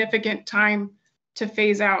significant time to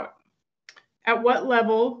phase out? At what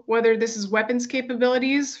level, whether this is weapons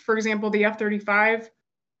capabilities, for example, the F-35,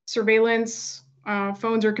 surveillance,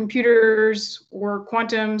 phones or computers, or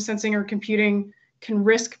quantum sensing or computing, can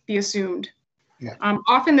risk be assumed? Yeah.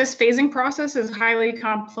 Often this phasing process is highly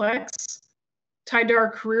complex, tied to our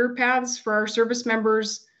career paths for our service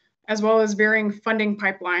members, as well as varying funding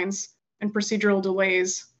pipelines and procedural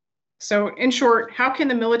delays. So in short, how can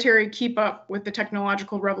the military keep up with the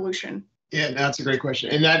technological revolution? Yeah, that's a great question,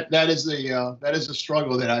 and that is a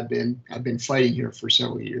struggle that I've been fighting here for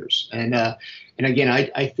several years. And again,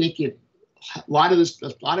 I think a lot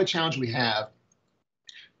of challenge we have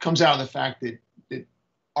comes out of the fact that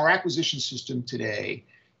our acquisition system today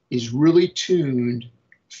is really tuned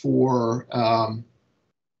for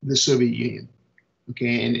the Soviet Union.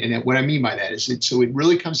 Okay, and what I mean by that is it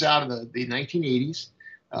really comes out of the 1980s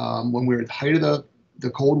when we were at the height of the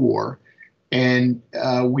Cold War. And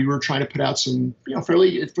we were trying to put out some,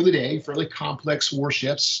 fairly, for the day, fairly complex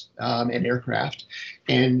warships and aircraft.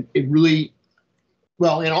 And it really,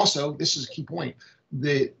 well, and also, this is a key point,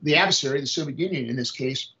 the adversary, the Soviet Union in this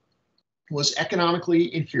case, was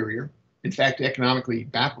economically inferior. In fact, economically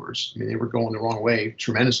backwards. I mean, they were going the wrong way,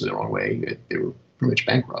 tremendously the wrong way. They were pretty much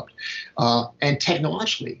bankrupt. And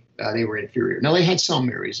technologically, they were inferior. Now, they had some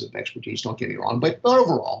areas of expertise, don't get me wrong, but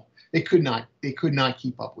overall, they could not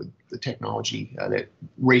keep up with the technology, that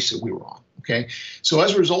race that we were on. Okay, so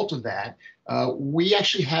as a result of that, we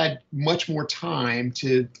actually had much more time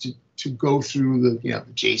to go through the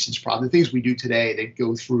Jason's problem, the things we do today that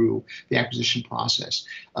go through the acquisition process.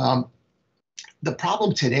 The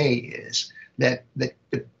problem today is that the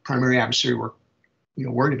primary adversary we're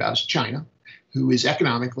worried about is China, who is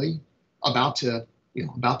economically about to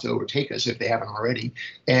overtake us if they haven't already,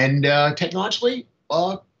 and technologically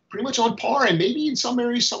pretty much on par, and maybe in some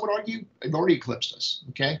areas some would argue have already eclipsed us.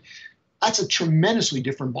 Okay, that's a tremendously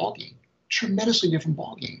different ballgame. Tremendously different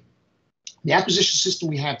ballgame. The acquisition system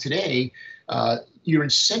we have today, you're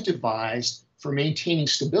incentivized for maintaining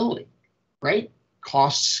stability, right?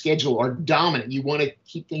 Cost, schedule are dominant. You want to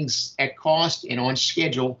keep things at cost and on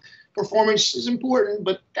schedule. Performance is important,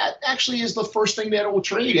 but that actually is the first thing that it will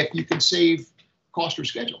trade if you can save cost or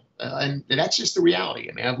schedule. And that's just the reality.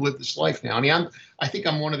 I mean, I've lived this life now. I mean, I think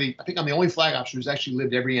I'm the only flag officer who's actually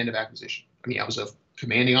lived every end of acquisition. I mean, I was a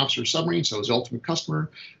commanding officer of submarines, so I was the ultimate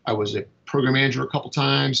customer. I was a program manager a couple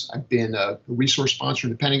times. I've been a resource sponsor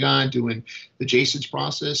in the Pentagon doing the JSIDS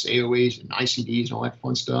process, AOAs and ICDs and all that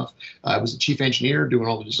fun stuff. I was the chief engineer doing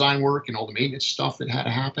all the design work and all the maintenance stuff that had to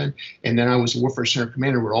happen. And then I was the Warfare Center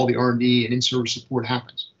commander where all the R&D and in-service support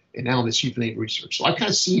happens. And now I'm the chief of naval research. So I've kind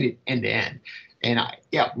of seen it end to end. And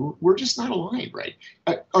we're just not aligned, right?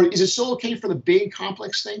 Is it still okay for the big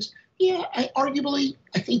complex things? Yeah, arguably,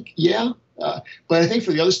 I think, yeah. But I think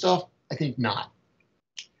for the other stuff, I think not.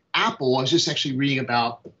 Apple, I was just actually reading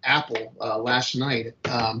about Apple last night.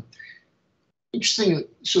 Interesting.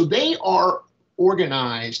 So they are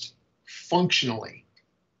organized functionally.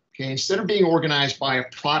 Okay, instead of being organized by a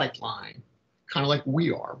product line, kind of like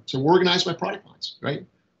we are. So we're organized by product lines, right?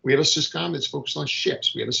 We have a SysCom that's focused on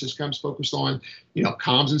ships. We have a SysCom that's focused on,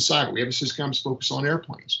 comms and cyber. We have a SysCom that's focused on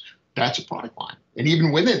airplanes. That's a product line. And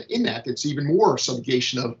even within that, it's even more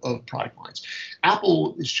subjugation of product lines.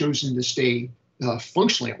 Apple has chosen to stay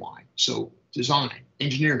functionally aligned. So design,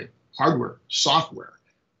 engineering, hardware, software,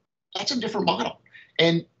 that's a different model.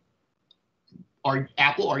 And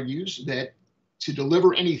Apple argues that to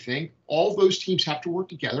deliver anything, all those teams have to work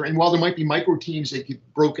together. And while there might be micro teams that get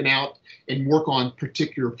broken out and work on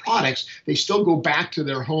particular products, they still go back to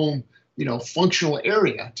their home, functional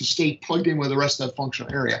area to stay plugged in with the rest of that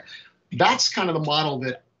functional area. That's kind of the model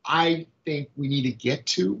that I think we need to get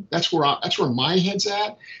to. That's where my head's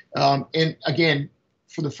at. And again,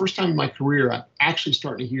 for the first time in my career, I'm actually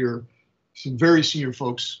starting to hear some very senior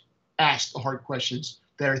folks ask the hard questions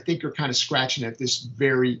that I think are kind of scratching at this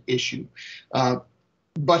very issue.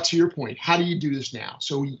 But to your point, how do you do this now?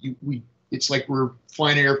 So it's like we're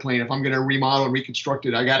flying an airplane. If I'm going to remodel and reconstruct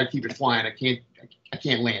it, I got to keep it flying. I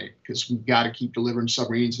can't land it because we've got to keep delivering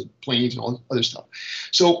submarines and planes and all other stuff.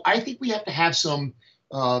 So I think we have to have some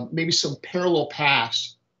maybe some parallel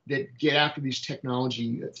paths that get after these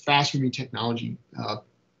fast-moving technology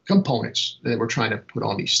components that we're trying to put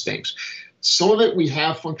on these things. Some of it we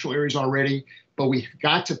have functional areas already, but we've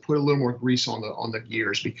got to put a little more grease on the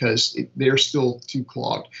gears because they're still too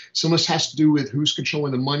clogged. Some of this has to do with who's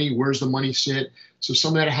controlling the money, where's the money sit. So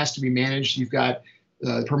some of that has to be managed. You've got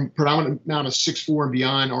predominant amount of 6.4 and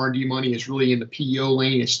beyond R&D money is really in the PEO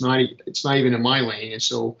lane. It's not even in my lane. And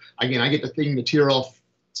so again, I get the thing material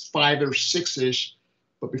 5 or 6-ish,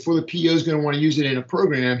 but before the PEO is going to want to use it in a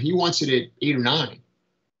program, he wants it at 8 or 9.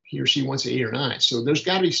 He or she wants it 8 or 9. So there's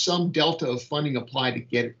got to be some delta of funding applied to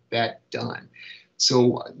get that done.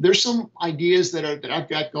 So there's some ideas that I've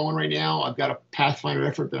got going right now. I've got a Pathfinder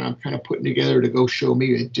effort that I'm kind of putting together to go show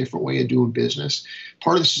me a different way of doing business.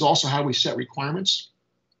 Part of this is also how we set requirements.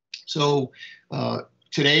 So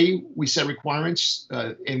today we set requirements,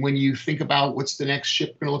 and when you think about what's the next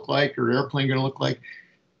ship going to look like or airplane going to look like,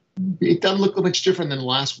 it doesn't look much different than the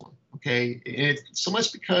last one. Okay, and it's so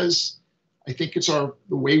much because I think it's the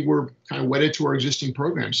way we're kind of wedded to our existing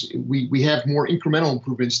programs. We have more incremental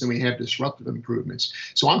improvements than we have disruptive improvements.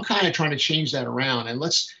 So I'm kind of trying to change that around, and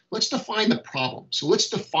let's define the problem. So let's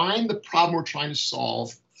define the problem we're trying to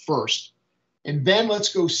solve first, and then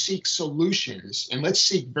let's go seek solutions, and let's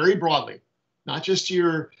seek very broadly, not just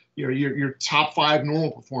your top 5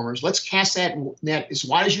 normal performers. Let's cast that net as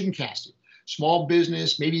wide as you can cast it. Small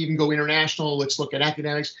business, maybe even go international. Let's look at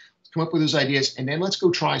academics. come up with those ideas, and then let's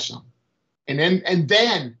go try some. And then,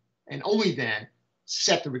 and only then,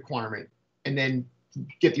 set the requirement, and then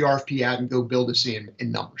get the RFP out and go build this in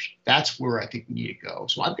numbers. That's where I think we need to go.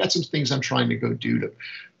 So I've got some things I'm trying to go do to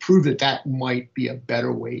prove that that might be a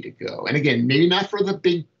better way to go. And again, maybe not for the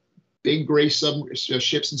big gray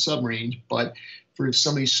ships and submarines, but for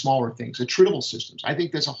some of these smaller things, attritable systems. I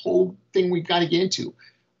think that's a whole thing we've got to get into.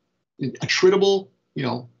 Attritable,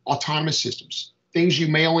 autonomous systems, things you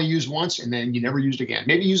may only use once and then you never use it again.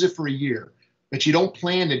 Maybe use it for a year, but you don't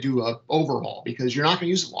plan to do an overhaul because you're not going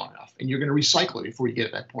to use it long enough, and you're going to recycle it before you get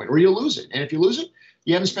to that point, or you'll lose it. And if you lose it,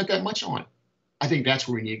 you haven't spent that much on it. I think that's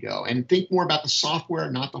where we need to go, and think more about the software,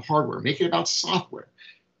 not the hardware. Make it about software.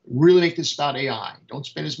 Really make this about AI. Don't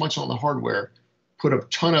spend as much on the hardware. Put a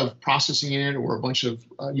ton of processing in it, or a bunch of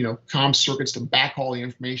comm circuits to backhaul the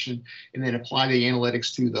information, and then apply the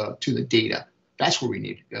analytics to the data. That's where we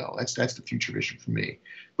need to go. That's the future vision for me.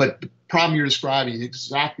 But the problem you're describing is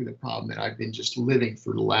exactly the problem that I've been just living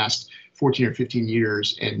for the last 14 or 15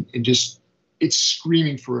 years, and just it's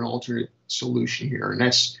screaming for an alternate solution here. And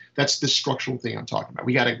that's the structural thing I'm talking about.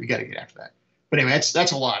 We gotta get after that. But anyway,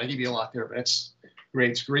 that's a lot. I give you a lot there, but that's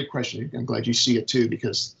great. It's a great question. I'm glad you see it too,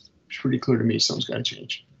 because it's pretty clear to me something's got to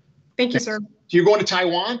change. Thank you, sir. So you're going to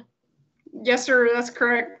Taiwan? Yes, sir. That's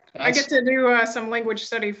correct. I get to do some language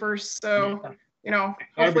study first, so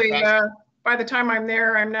hopefully by the time I'm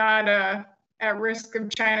there, I'm not at risk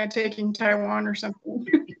of China taking Taiwan or something.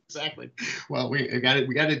 Exactly. Well, we got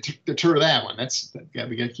to deter that one.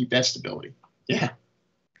 We got to keep that stability. Yeah.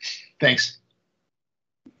 Thanks.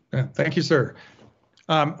 Thank you, sir.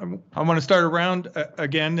 I want to start around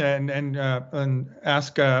again and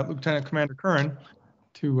ask Lieutenant Commander Curran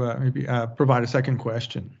to maybe provide a second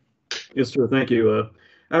question. Yes, sir. Thank you,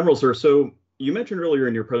 Admiral, sir. So you mentioned earlier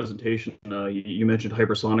in your presentation, you mentioned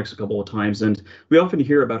hypersonics a couple of times, and we often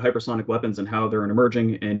hear about hypersonic weapons and how they're an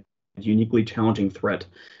emerging and uniquely challenging threat.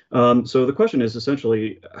 So the question is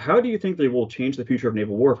essentially, how do you think they will change the future of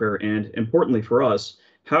naval warfare? And importantly for us,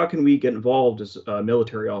 how can we get involved as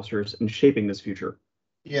military officers in shaping this future?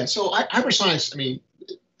 Yeah, so hypersonics,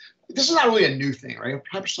 this is not really a new thing, right?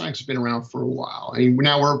 Hypersonics have been around for a while.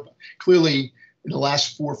 Now we're clearly, in the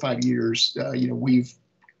last 4 or 5 years, we've,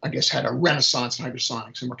 I guess, had a renaissance in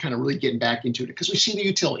hypersonics, and we're kind of really getting back into it because we see the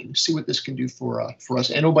utility. We see what this can do for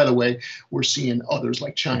us. And oh, by the way, we're seeing others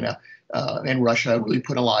like China and Russia really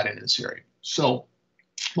put a lot into this area. So,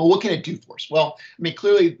 well, what can it do for us? Well,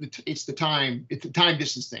 clearly it's the time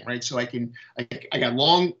distance thing, right? So I got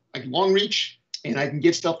long reach, and I can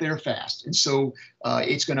get stuff there fast. And so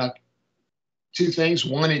it's going to, two things.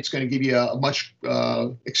 One, it's going to give you a much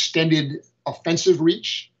extended offensive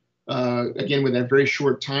reach, again, with that very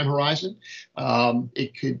short time horizon.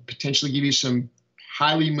 It could potentially give you some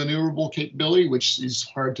highly maneuverable capability, which is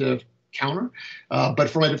hard to counter. But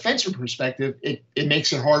from a defensive perspective, it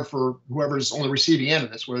makes it hard for whoever's on the receiving end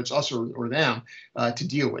of this, whether it's us or them, to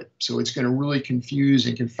deal with. So it's going to really confuse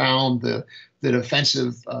and confound the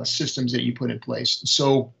defensive systems that you put in place.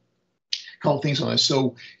 So a couple things on this.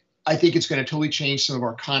 So I think it's going to totally change some of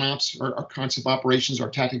our CONOPS, our concept operations,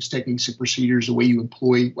 our tactics, techniques, and procedures, the way you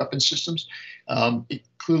employ weapon systems. It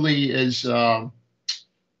clearly is, again,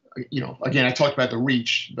 I talked about the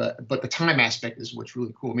reach, but the time aspect is what's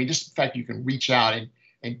really cool. Just the fact you can reach out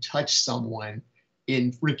and touch someone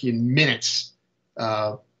in freaking minutes,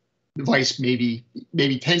 device maybe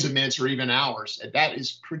tens of minutes or even hours. That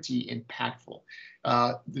is pretty impactful.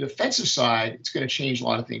 The defensive side, it's going to change a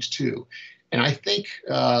lot of things too. And I think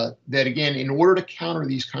that, again, in order to counter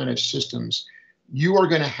these kind of systems, you are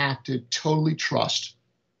going to have to totally trust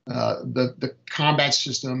the combat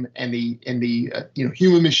system and the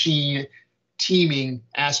human machine teaming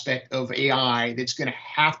aspect of AI that's going to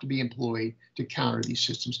have to be employed to counter these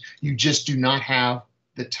systems. You just do not have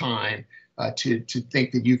the time to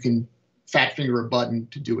think that you can fat finger a button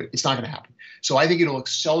to do it. It's not going to happen. So I think it'll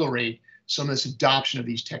accelerate some of this adoption of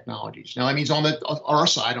these technologies. Now, that means on our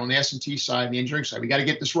side, on the S&T side, and the engineering side, we got to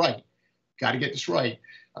get this right.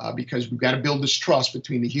 Because we've got to build this trust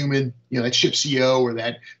between the human, that ship CEO or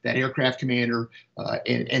that aircraft commander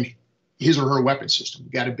and his or her weapon system.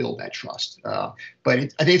 We've got to build that trust. But I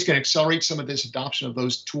think it's going to accelerate some of this adoption of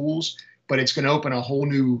those tools, but it's going to open a whole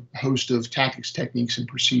new host of tactics, techniques, and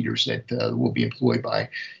procedures that will be employed by,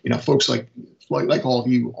 folks like all of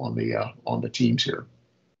you on the teams here.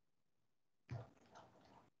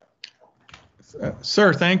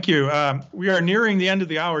 Sir, thank you. We are nearing the end of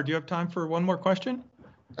the hour. Do you have time for one more question?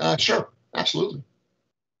 Sure, absolutely.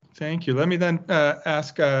 Thank you. Let me then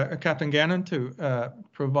ask Captain Gannon to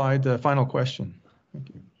provide the final question. Thank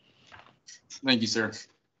you. Thank you, sir.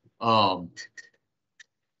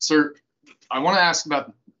 Sir, I want to ask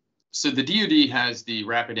about, so the DoD has the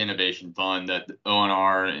Rapid Innovation Fund that the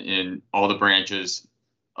ONR and all the branches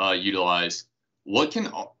utilize. What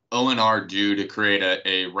can ONR do to create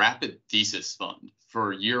a rapid thesis fund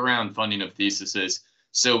for year-round funding of theses?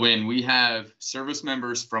 So when we have service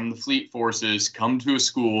members from the fleet forces come to a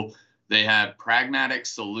school, they have pragmatic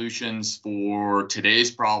solutions for today's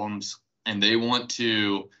problems, and they want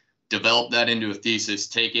to develop that into a thesis,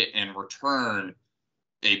 take it, and return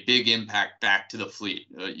a big impact back to the fleet,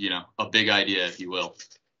 a big idea, if you will.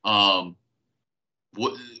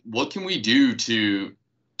 What can we do to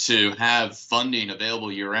have funding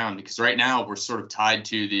available year round? Because right now we're sort of tied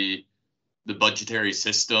to the budgetary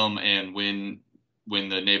system, and when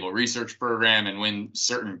the Naval Research Program and when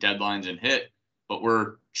certain deadlines and hit, but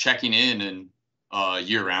we're checking in and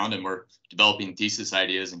year round, and we're developing thesis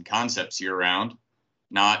ideas and concepts year round,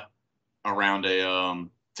 not around a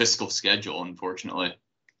fiscal schedule, unfortunately.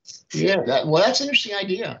 Yeah, that's an interesting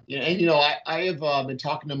idea. And I have been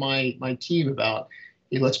talking to my team about,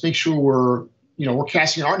 let's make sure we're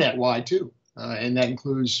casting our net wide too, and that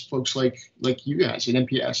includes folks like you guys at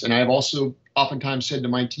NPS. And I've also oftentimes said to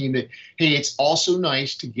my team that, hey, it's also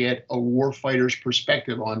nice to get a warfighter's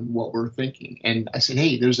perspective on what we're thinking. And I said,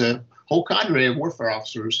 hey, there's a whole cadre of warfare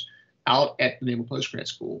officers out at the Naval Postgrad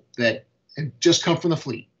School that have just come from the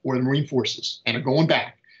fleet or the Marine Forces and are going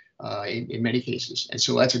back. In many cases, and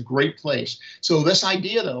so that's a great place. So this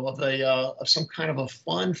idea, though, of some kind of a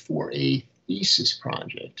fund for a thesis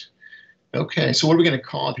project. Okay, so what are we going to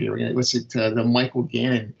call it here? What's it? The Michael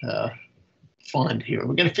Gannon Fund here.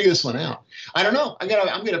 We're going to figure this one out. I don't know. I'm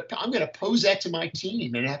gonna pose that to my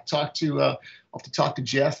team, and I have to talk to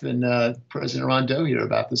Jeff and President Rondeau here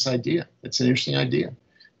about this idea. It's an interesting idea.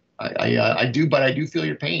 I do feel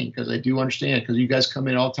your pain, because I do understand, because you guys come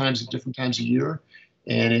in all times at different times of year.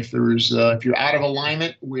 And if you're out of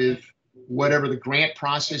alignment with whatever the grant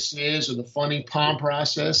process is or the funding POM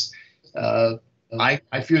process, I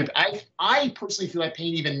personally feel that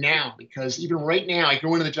pain even now, because even right now, I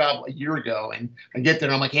go into the job a year ago and I get there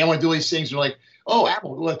and I'm like, hey, I want to do all these things. They're like, oh,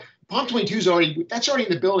 Apple, look, POM 22 is already in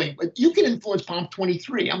the building, but you can influence POM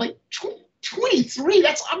 23. I'm like, 23?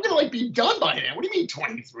 I'm gonna be done by then. What do you mean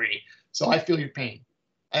 23? So I feel your pain.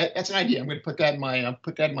 That's an idea. I'm going to put that in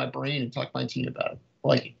my brain and talk to my team about it.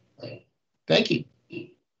 Like, thank you.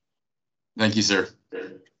 Thank you, sir.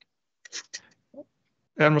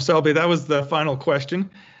 Admiral Selby, that was the final question.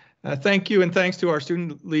 Thank you, and thanks to our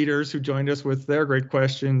student leaders who joined us with their great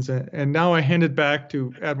questions. And now I hand it back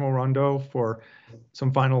to Admiral Rondeau for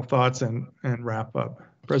some final thoughts and wrap up.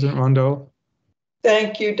 President Rondeau.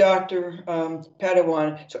 Thank you, Dr.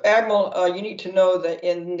 Paduan. So, Admiral, you need to know that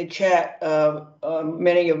in the chat,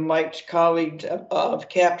 many of Mike's colleagues, of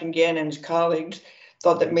Captain Gannon's colleagues,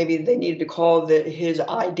 thought that maybe they needed to call his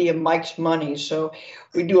idea Mike's Money. So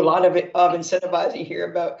we do a lot of incentivizing here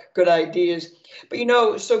about good ideas. But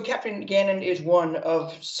so Captain Gannon is one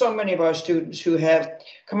of so many of our students who have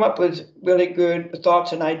come up with really good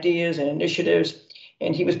thoughts and ideas and initiatives.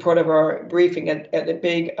 And he was part of our briefing at the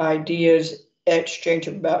Big Ideas exchange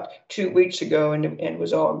about 2 weeks ago, and it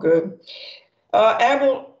was all good.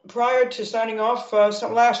 Admiral, prior to signing off,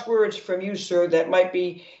 some last words from you, sir, that might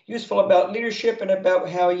be useful about leadership and about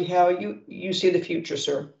how you see the future,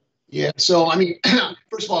 sir. Yeah. So,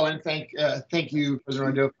 first of all, I want to thank you,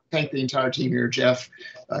 President Rondeau. Thank the entire team here, Jeff,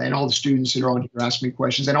 and all the students that are on here asking me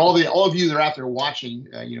questions, and all of you that are out there watching,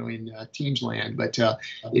 in Teams land. But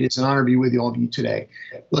it is an honor to be with all of you today.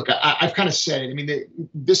 Look, I've kind of said it.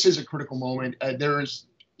 This is a critical moment. There's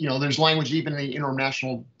language even in the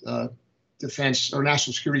international defense or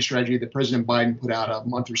national security strategy that President Biden put out a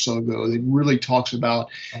month or so ago that really talks about,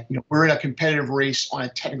 we're in a competitive race on a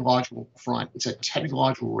technological front. It's a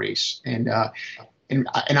technological race. And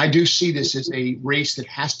I do see this as a race that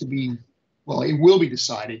has to be, it will be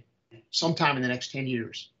decided sometime in the next 10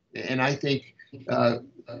 years. And I think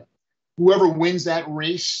whoever wins that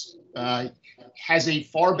race has a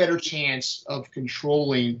far better chance of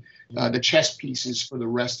controlling the chess pieces for the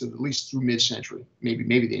rest of, at least through mid-century,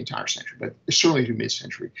 maybe the entire century, but certainly through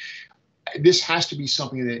mid-century. This has to be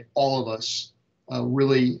something that all of us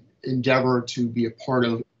really endeavor to be a part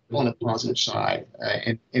of on the positive side.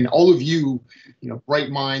 And all of you, bright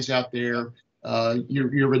minds out there,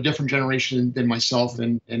 you're a different generation than myself.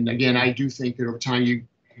 And again, I do think that over time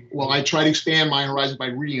I try to expand my horizon by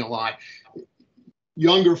reading a lot.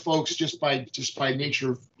 Younger folks, just by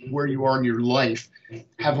nature of where you are in your life,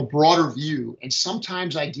 have a broader view, and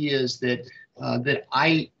sometimes ideas that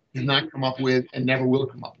I have not come up with and never will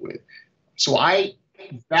come up with. So I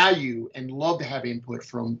value and love to have input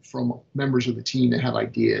from members of the team that have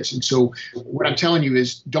ideas. And so what I'm telling you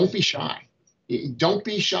is don't be shy. Don't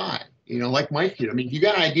be shy. You know, like Mike here. I mean, if you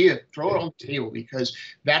got an idea, throw it on the table, because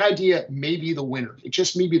that idea may be the winner. It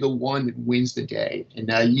just may be the one that wins the day. And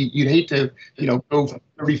you'd hate to, you know, go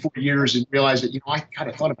 30, 40 years and realize that, you know, I kind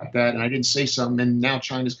of thought about that and I didn't say something, and now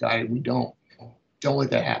China's got it. We don't. Don't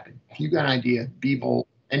let that happen. If you got an idea, be bold.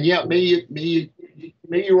 And yeah, maybe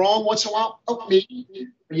you're wrong once in a while. Oh, maybe.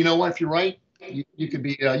 You know what? If you're right, you could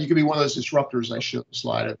be one of those disruptors I showed the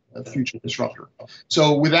slide, a future disruptor.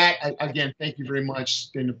 So with that, again, thank you very much. It's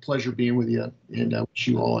been a pleasure being with you, and I wish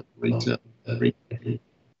you all a great day.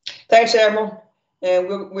 Thanks, Admiral. And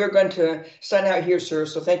we're going to sign out here, sir.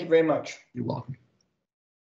 So thank you very much. You're welcome.